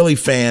I'm a Philly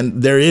fan,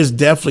 there is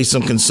definitely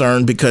some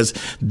concern because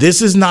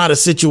this is not a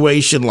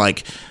situation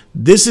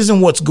this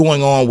isn't what's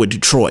going on with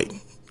Detroit,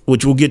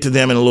 which we'll get to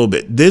them in a little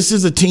bit. This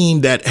is a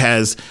team that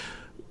has,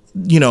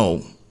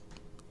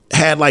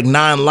 had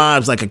 9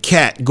 lives like a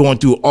cat going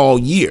through all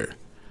year.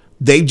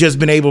 They've just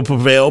been able to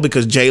prevail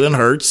because Jalen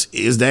Hurts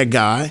is that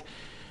guy.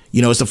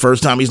 It's the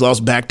first time he's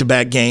lost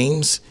back-to-back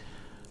games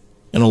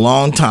in a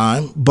long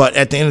time. But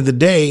at the end of the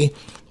day,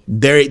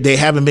 they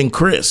haven't been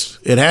crisp.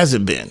 It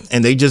hasn't been.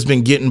 And they've just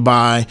been getting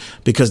by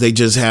because they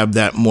just have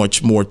that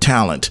much more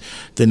talent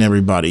than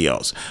everybody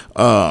else.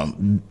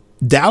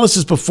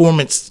 Dallas's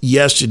performance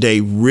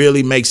yesterday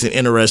really makes it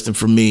interesting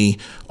for me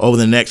over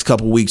the next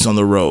couple weeks on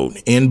the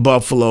road in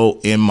Buffalo,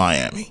 in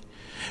Miami.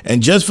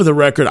 And just for the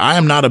record, I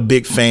am not a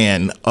big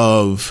fan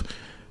of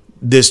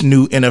this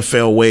new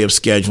NFL way of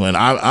scheduling.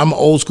 I'm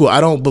old school.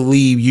 I don't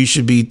believe you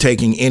should be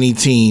taking any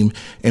team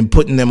and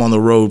putting them on the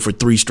road for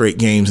 3 straight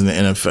games in the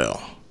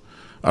NFL.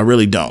 I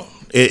really don't.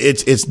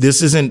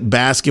 This isn't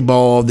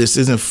basketball. This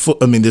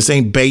isn't this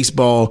ain't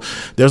baseball.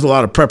 There's a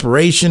lot of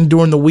preparation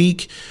during the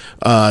week.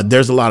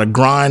 There's a lot of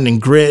grind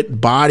and grit,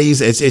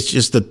 bodies. It's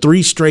just the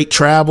 3 straight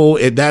travel.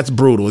 That's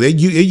brutal. It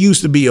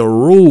used to be a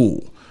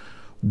rule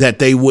that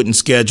they wouldn't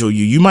schedule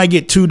you. You might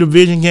get 2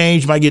 division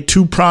games, you might get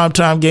 2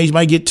 primetime games, you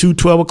might get 2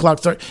 12 o'clock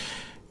start.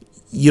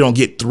 You don't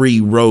get 3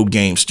 road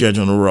games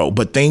scheduled in a row.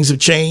 But things have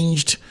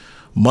changed.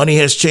 Money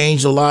has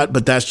changed a lot,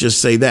 but that's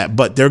just say that.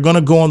 But they're going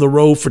to go on the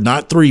road for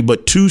not 3,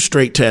 but 2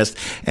 straight tests.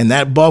 And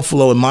that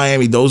Buffalo and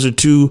Miami, those are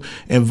 2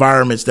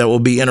 environments that will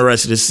be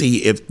interested to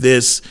see if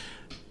this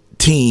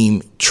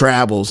team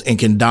travels and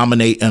can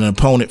dominate an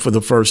opponent for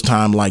the first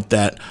time like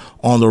that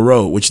on the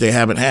road, which they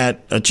haven't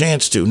had a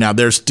chance to. Now,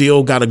 they're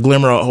still got a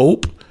glimmer of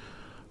hope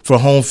for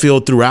home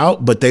field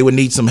throughout, but they would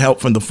need some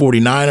help from the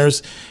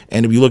 49ers.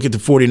 And if you look at the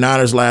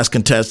 49ers' last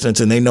contestants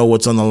and they know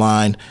what's on the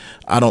line,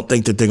 I don't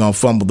think that they're going to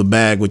fumble the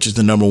bag, which is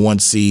the number 1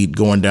 seed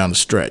going down the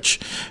stretch.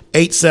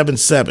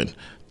 877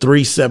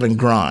 3-7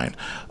 grind.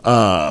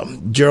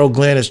 Gerald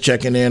Glenn is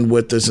checking in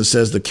with us and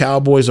says the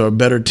Cowboys are a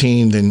better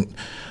team than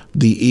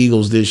the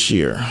Eagles this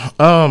year.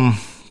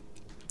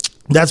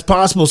 That's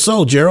possible.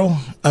 So, Gerald,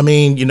 I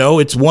mean,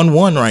 it's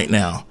 1-1 right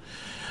now.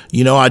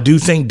 I do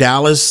think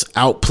Dallas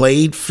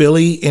outplayed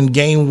Philly in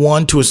game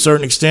 1 to a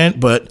certain extent,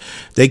 but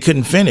they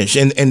couldn't finish.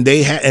 And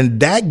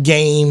that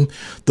game,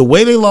 the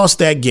way they lost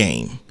that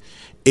game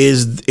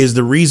is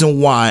the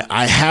reason why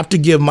I have to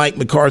give Mike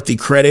McCarthy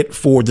credit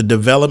for the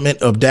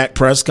development of Dak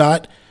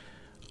Prescott.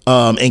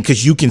 And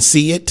because you can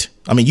see it.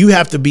 I mean, you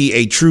have to be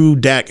a true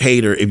Dak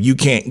hater if you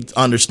can't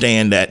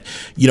understand that,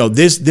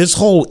 this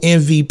whole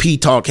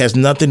MVP talk has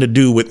nothing to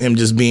do with him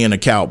just being a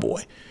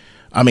Cowboy.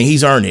 I mean,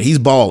 he's earned it. He's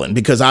balling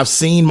because I've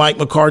seen Mike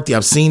McCarthy.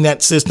 I've seen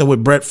that system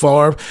with Brett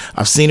Favre.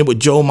 I've seen it with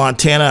Joe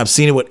Montana. I've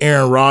seen it with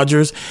Aaron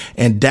Rodgers.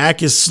 And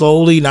Dak is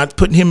slowly not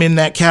putting him in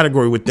that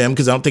category with them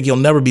because I don't think he'll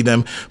never be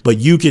them. But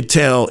you could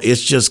tell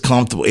it's just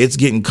comfortable. It's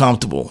getting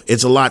comfortable.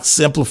 It's a lot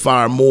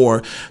simplified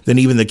more than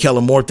even the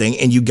Kellen Moore thing.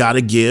 And you got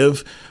to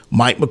give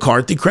Mike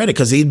McCarthy credit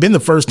because he'd been the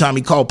first time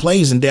he called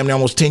plays in damn near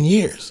almost 10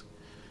 years.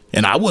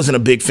 And I wasn't a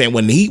big fan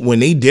when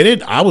he did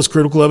it. I was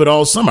critical of it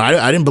all summer.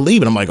 I didn't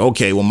believe it. I'm like,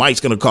 okay, well,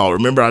 Mike's going to call.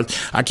 Remember,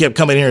 I kept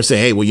coming here and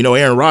saying, hey, well,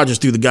 Aaron Rodgers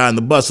threw the guy in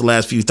the bus the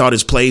last few. Thought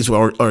his plays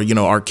were,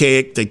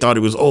 archaic. They thought it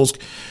was old.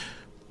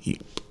 You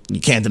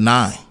can't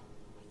deny.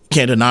 You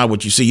can't deny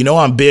what you see.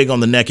 I'm big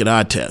on the naked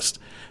eye test.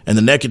 And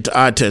the naked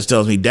eye test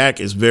tells me Dak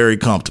is very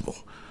comfortable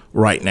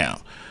right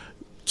now.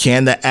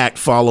 Can the act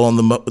follow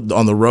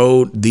on the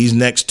road? These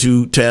next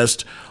 2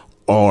 tests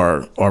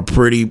are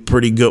pretty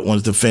good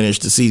ones to finish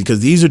the season because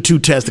these are 2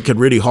 tests that could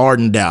really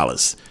harden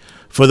Dallas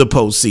for the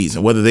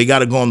postseason. Whether they got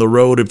to go on the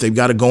road, if they've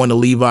got to go into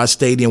Levi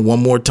Stadium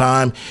one more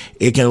time,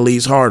 it can at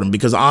least harden them.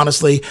 Because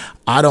honestly,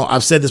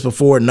 I've said this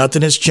before,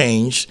 nothing has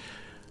changed.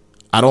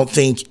 I don't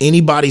think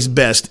anybody's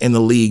best in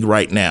the league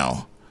right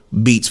now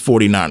beats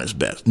 49ers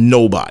best.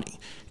 Nobody.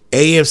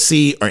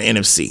 AFC or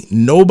NFC.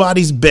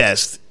 Nobody's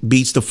best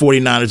beats the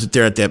 49ers if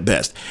they're at their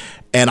best.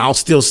 And I'll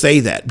still say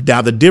that.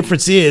 Now, the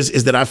difference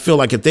is that I feel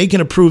like if they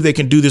can prove they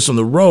can do this on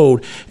the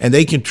road and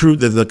they can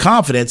prove the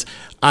confidence,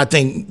 I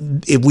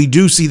think if we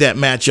do see that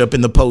matchup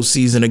in the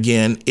postseason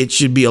again, it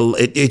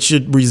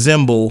should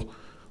resemble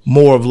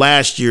more of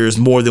last year's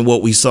more than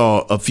what we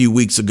saw a few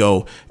weeks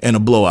ago in a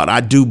blowout.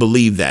 I do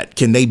believe that.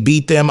 Can they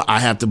beat them? I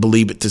have to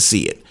believe it to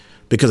see it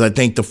because I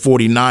think the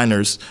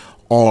 49ers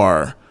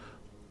are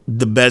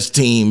the best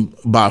team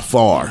by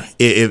far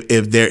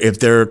if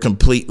they're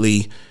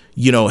completely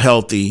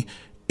healthy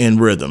in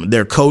rhythm.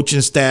 Their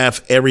coaching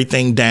staff,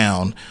 everything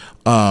down.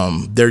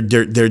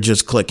 They're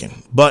just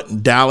clicking.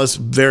 But Dallas,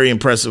 very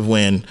impressive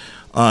win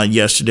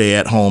yesterday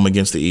at home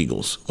against the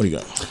Eagles. What do you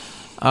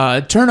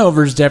got?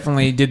 Turnovers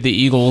definitely did the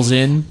Eagles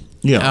in.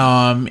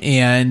 Yeah.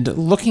 And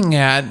looking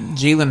at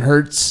Jalen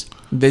Hurts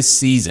this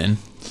season,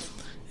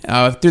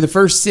 through the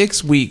first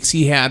 6 weeks,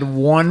 he had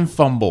 1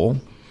 fumble,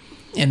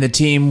 and the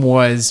team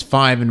was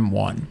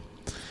 5-1.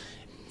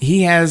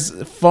 He has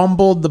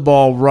fumbled the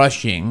ball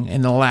rushing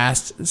in the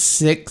last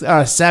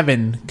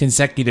 7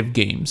 consecutive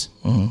games.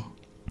 Mm-hmm.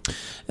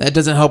 That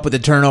doesn't help with the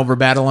turnover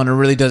battle, and it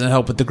really doesn't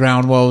help with the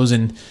ground woes.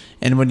 And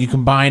when you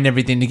combine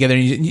everything together,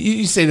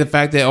 you say the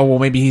fact that,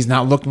 maybe he's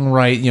not looking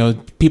right.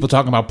 People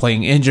talking about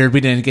playing injured.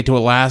 We didn't get to it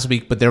last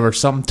week, but there were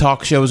some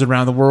talk shows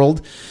around the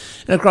world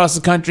and across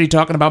the country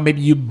talking about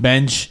maybe you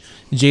bench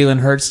Jalen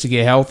Hurts to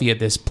get healthy at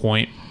this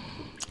point.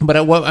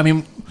 But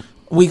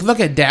we look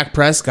at Dak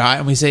Prescott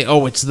and we say,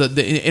 it's the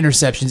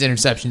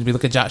interceptions. We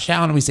look at Josh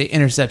Allen and we say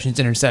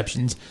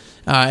interceptions.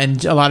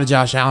 And a lot of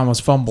Josh Allen was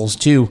fumbles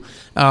too.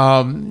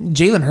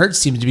 Jalen Hurts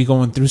seems to be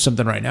going through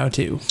something right now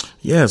too.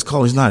 Yeah, it's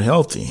called he's not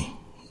healthy.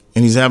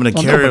 And he's having to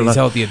carry. Nobody's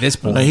healthy at this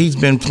point. He's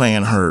been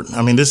playing hurt.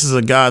 This is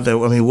a guy that,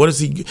 what is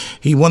he?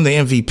 He won the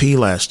MVP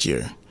last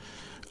year.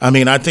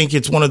 I think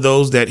it's one of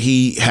those that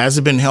he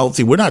hasn't been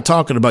healthy. We're not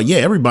talking about,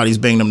 everybody's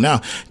banging him now.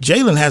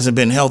 Jalen hasn't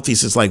been healthy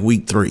since like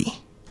week 3.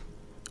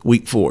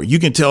 Week 4. You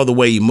can tell the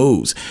way he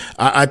moves.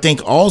 I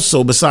think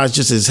also, besides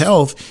just his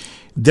health,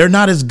 they're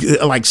not as good.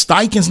 Like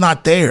Steichen's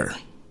not there.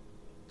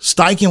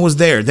 Steichen was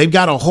there. They've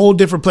got a whole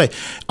different play.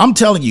 I'm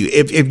telling you,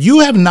 if you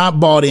have not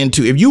bought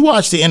into, if you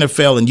watch the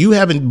NFL and you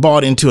haven't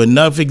bought into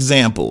enough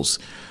examples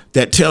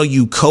that tell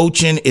you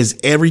coaching is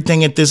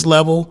everything at this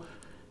level,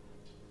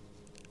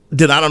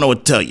 then I don't know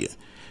what to tell you.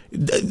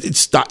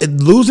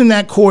 Losing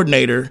that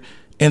coordinator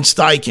and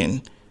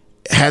Steichen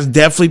has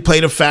definitely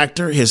played a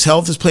factor. His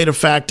health has played a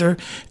factor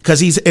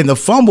because he's in the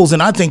fumbles,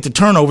 and I think the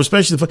turnover,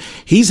 especially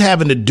he's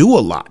having to do a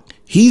lot.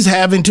 He's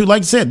having to,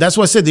 like I said, that's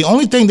what I said. The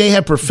only thing they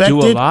have perfected.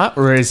 Do a lot,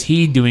 or is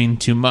he doing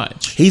too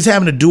much? He's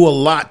having to do a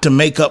lot to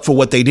make up for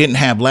what they didn't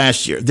have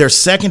last year. Their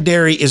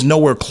secondary is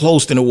nowhere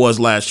close than it was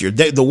last year.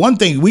 The one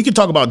thing we could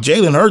talk about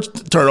Jalen Hurts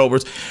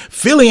turnovers,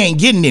 Philly ain't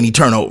getting any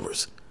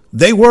turnovers.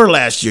 They were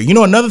last year.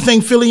 Another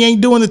thing Philly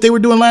ain't doing that they were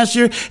doing last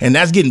year, and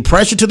that's getting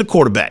pressure to the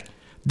quarterback.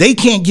 They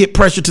can't get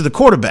pressure to the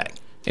quarterback.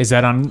 Is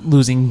that on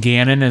losing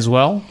Gannon as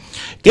well?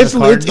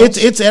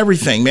 It's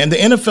everything, man. The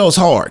NFL's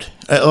hard.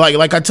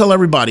 Like I tell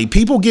everybody,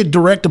 people get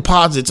direct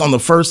deposits on the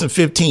 1st and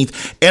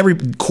 15th. Every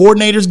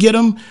coordinators get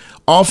them,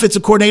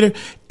 offensive coordinator.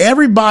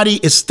 Everybody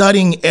is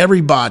studying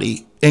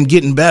everybody and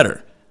getting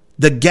better.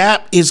 The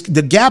gap is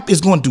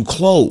going to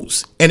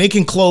close, and it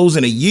can close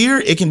in a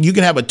year. You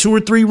can have a 2 or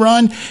 3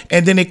 run,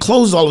 and then it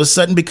closes all of a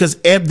sudden because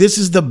this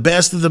is the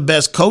best of the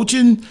best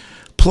coaching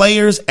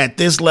players at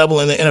this level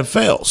in the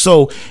NFL.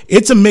 So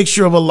it's a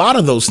mixture of a lot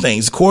of those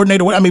things.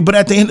 Coordinator, but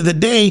at the end of the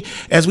day,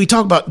 as we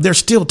talk about, they're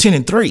still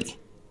 10-3.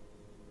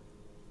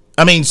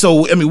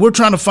 We're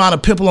trying to find a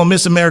pimple on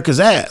Miss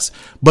America's ass.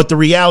 But the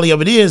reality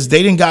of it is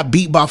they didn't got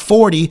beat by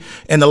 40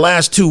 in the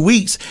last 2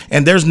 weeks.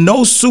 And there's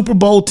no Super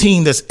Bowl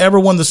team that's ever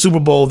won the Super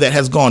Bowl that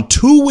has gone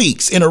 2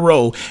 weeks in a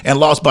row and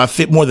lost by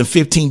more than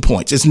 15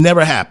 points. It's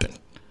never happened.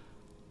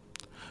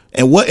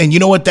 And you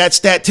know what that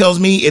stat tells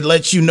me? It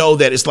lets you know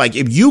that it's like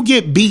if you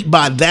get beat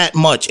by that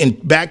much in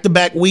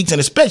back-to-back weeks, and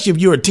especially if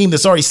you're a team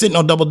that's already sitting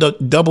on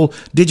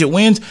double-digit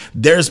wins,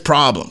 there's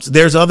problems.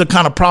 There's other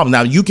kind of problems.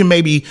 Now, you can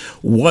maybe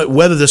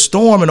weather the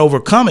storm and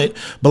overcome it,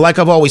 but like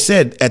I've always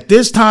said, at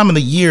this time of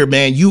the year,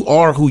 man, you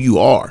are who you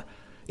are.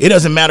 It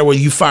doesn't matter whether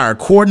you fire a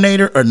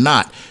coordinator or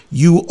not.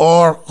 You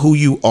are who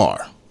you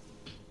are.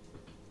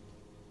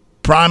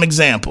 Prime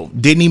example,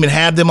 didn't even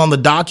have them on the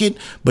docket,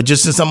 but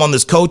just since I'm on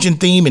this coaching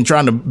theme and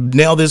trying to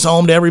nail this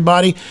home to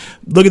everybody,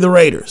 look at the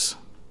Raiders.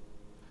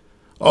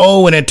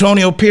 Oh, and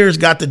Antonio Pierce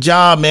got the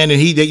job, man, and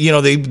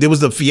there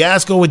was a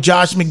fiasco with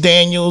Josh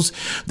McDaniels.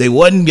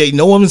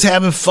 No one was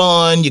having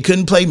fun. You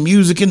couldn't play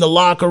music in the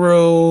locker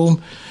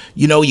room.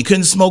 You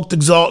couldn't smoke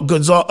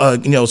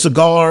the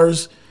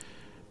cigars.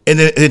 And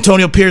then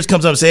Antonio Pierce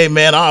comes up and says, "Hey,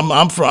 man,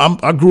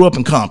 I grew up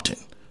in Compton.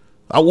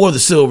 I wore the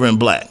silver and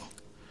black."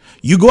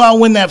 You go out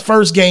and win that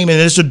first game, and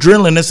it's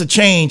adrenaline, it's a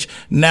change.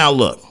 Now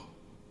look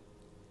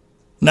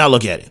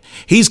at it.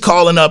 He's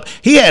calling up.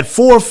 He had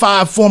 4 or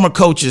 5 former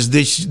coaches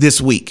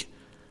this week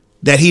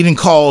that he didn't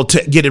call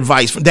to get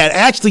advice from, that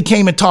actually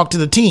came and talked to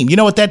the team. You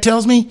know what that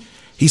tells me?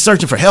 He's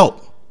searching for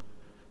help.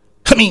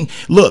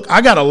 Look, I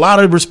got a lot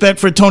of respect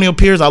for Antonio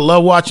Pierce. I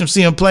love watching him,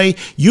 see him play.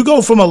 You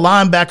go from a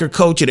linebacker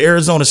coach at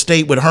Arizona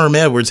State with Herm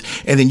Edwards,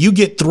 and then you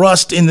get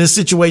thrust in this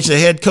situation, the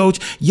head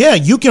coach. Yeah,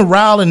 you can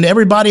rile and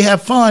everybody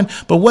have fun,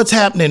 but what's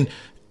happening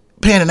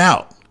panning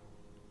out?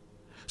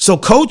 So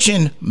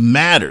coaching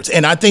matters.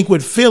 And I think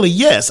with Philly,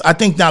 yes, I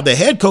think now the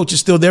head coach is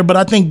still there, but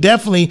I think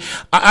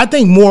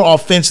more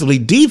offensively.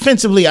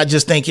 Defensively, I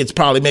just think it's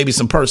probably maybe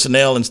some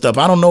personnel and stuff.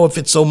 I don't know if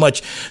it's so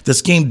much the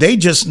scheme. They've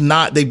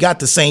got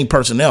the same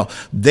personnel.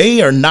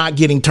 They are not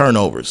getting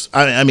turnovers.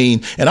 And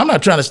I'm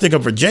not trying to stick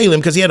up for Jalen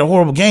because he had a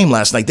horrible game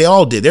last night. They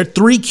all did. Their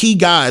 3 key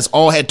guys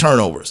all had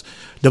turnovers.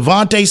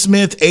 Devontae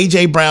Smith,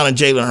 A.J. Brown, and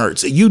Jalen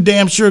Hurts. You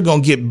damn sure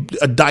going to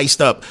get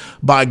diced up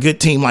by a good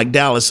team like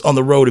Dallas on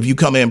the road if you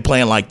come in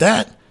playing like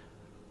that.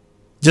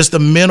 Just the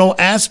mental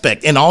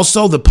aspect. And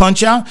also the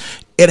punch out.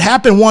 It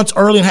happened once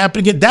early and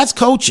happened again. That's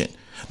coaching.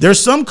 There's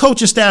some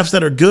coaching staffs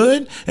that are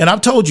good, and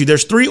I've told you,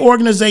 there's 3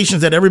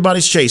 organizations that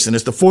everybody's chasing.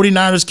 It's the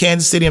 49ers,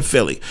 Kansas City, and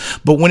Philly.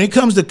 But when it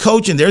comes to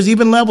coaching, there's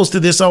even levels to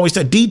this, always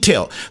to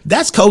detail.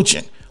 That's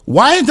coaching.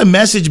 Why is the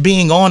message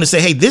being on to say,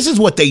 hey, this is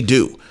what they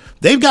do?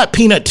 They've got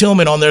Peanut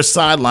Tillman on their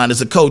sideline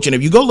as a coach, and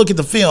if you go look at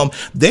the film,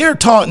 they're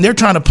taught and they're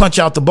trying to punch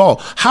out the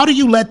ball. How do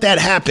you let that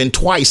happen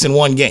twice in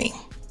one game?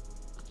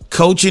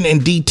 Coaching in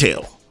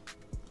detail.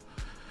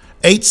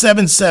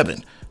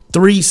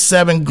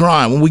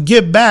 877-37-GRIND. When we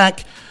get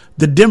back,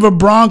 the Denver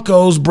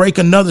Broncos break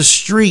another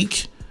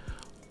streak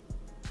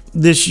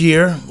this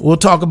year. We'll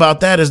talk about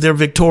that as they're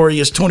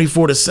victorious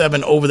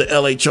 24-7 over the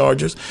LA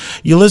Chargers.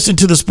 You listen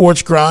to the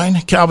Sports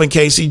Grind. Calvin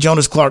Casey,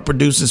 Jonas Clark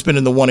producing,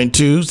 spinning the 1 and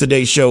 2s.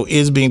 Today's show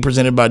is being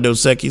presented by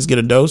Dos Equis. Get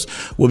a dose.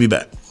 We'll be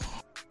back.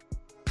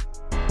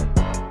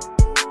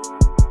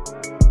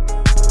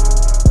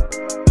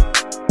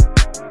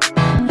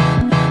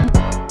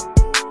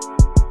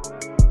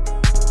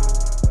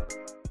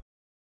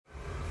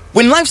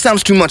 When life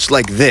sounds too much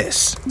like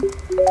this,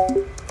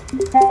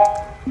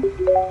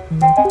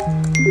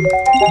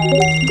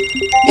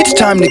 it's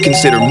time to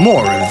consider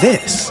more of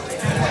this.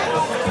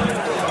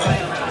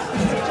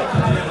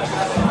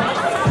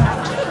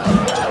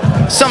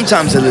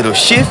 Sometimes a little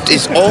shift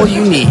is all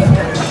you need.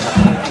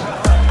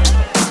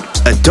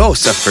 A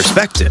dose of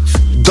perspective.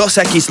 Dos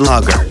Equis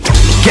Lager.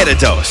 Get a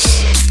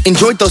dose.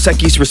 Enjoy Dos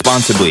Equis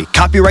responsibly.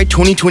 Copyright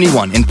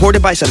 2021.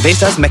 Imported by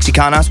Cervezas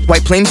Mexicanas,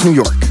 White Plains, New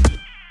York.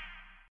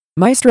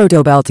 Maestro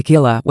Dobel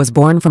Tequila was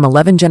born from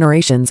 11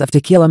 generations of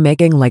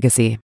tequila-making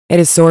legacy. It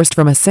is sourced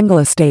from a single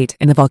estate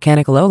in the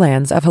volcanic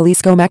lowlands of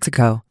Jalisco,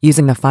 Mexico,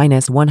 using the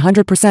finest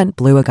 100%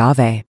 blue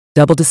agave.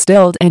 Double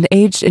distilled and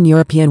aged in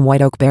European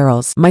white oak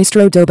barrels,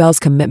 Maestro Dobel's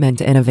commitment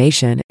to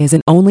innovation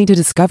isn't only to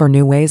discover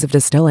new ways of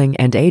distilling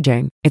and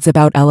aging, it's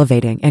about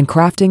elevating and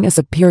crafting a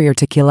superior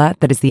tequila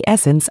that is the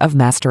essence of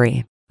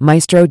mastery.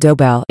 Maestro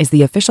Dobel is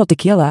the official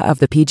tequila of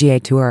the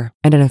PGA Tour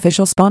and an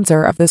official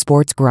sponsor of the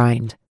Sports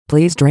Grind.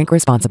 Please drink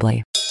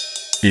responsibly.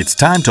 It's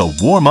time to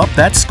warm up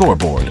that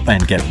scoreboard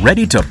and get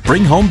ready to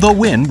bring home the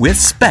win with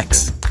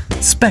Specs.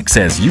 Specs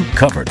has you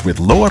covered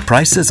with lower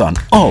prices on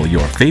all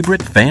your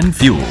favorite fan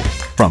fuel.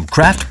 From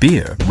craft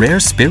beer, rare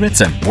spirits,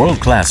 and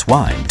world-class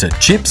wine to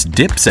chips,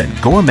 dips, and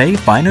gourmet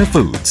finer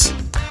foods.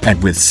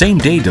 And with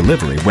same-day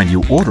delivery when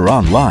you order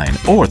online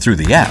or through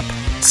the app,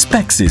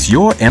 Specs is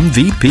your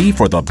MVP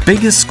for the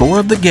biggest score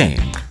of the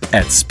game.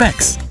 At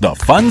Specs, the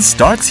fun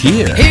starts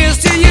here. Here's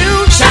to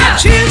you,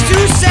 cheers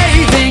to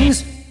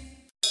savings.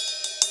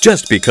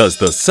 Just because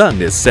the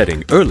sun is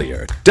setting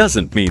earlier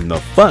doesn't mean the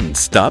fun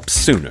stops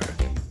sooner.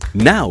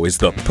 Now is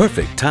the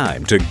perfect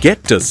time to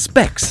get to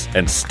Specs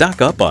and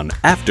stock up on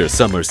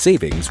after-summer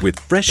savings with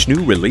fresh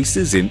new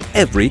releases in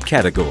every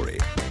category.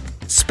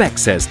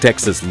 Specs has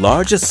Texas'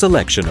 largest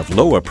selection of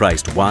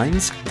lower-priced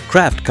wines,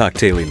 craft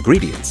cocktail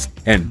ingredients,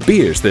 and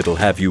beers that'll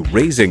have you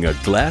raising a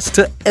glass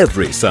to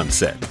every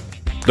sunset.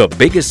 The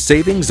biggest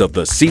savings of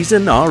the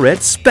season are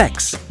at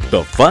Specs.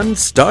 The fun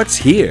starts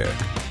here.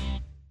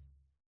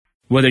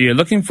 Whether you're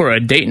looking for a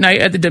date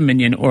night at the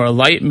Dominion or a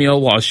light meal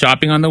while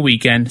shopping on the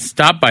weekend,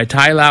 stop by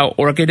Thai Lao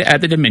Orchid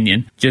at the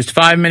Dominion. Just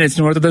 5 minutes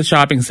north of the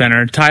shopping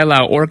center, Thai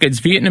Lao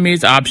Orchid's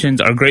Vietnamese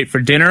options are great for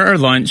dinner or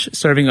lunch,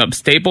 serving up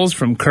staples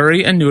from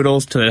curry and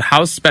noodles to the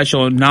house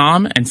special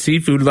Nam and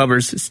seafood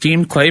lovers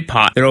steamed clay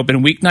pot. They're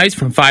open weeknights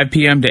from 5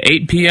 p.m. to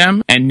 8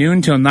 p.m. and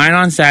noon till 9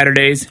 on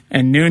Saturdays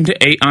and noon to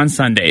 8 on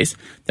Sundays.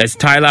 That's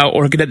Thai Lao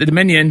Orchid at the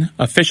Dominion,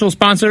 official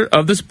sponsor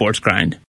of the Sports Grind.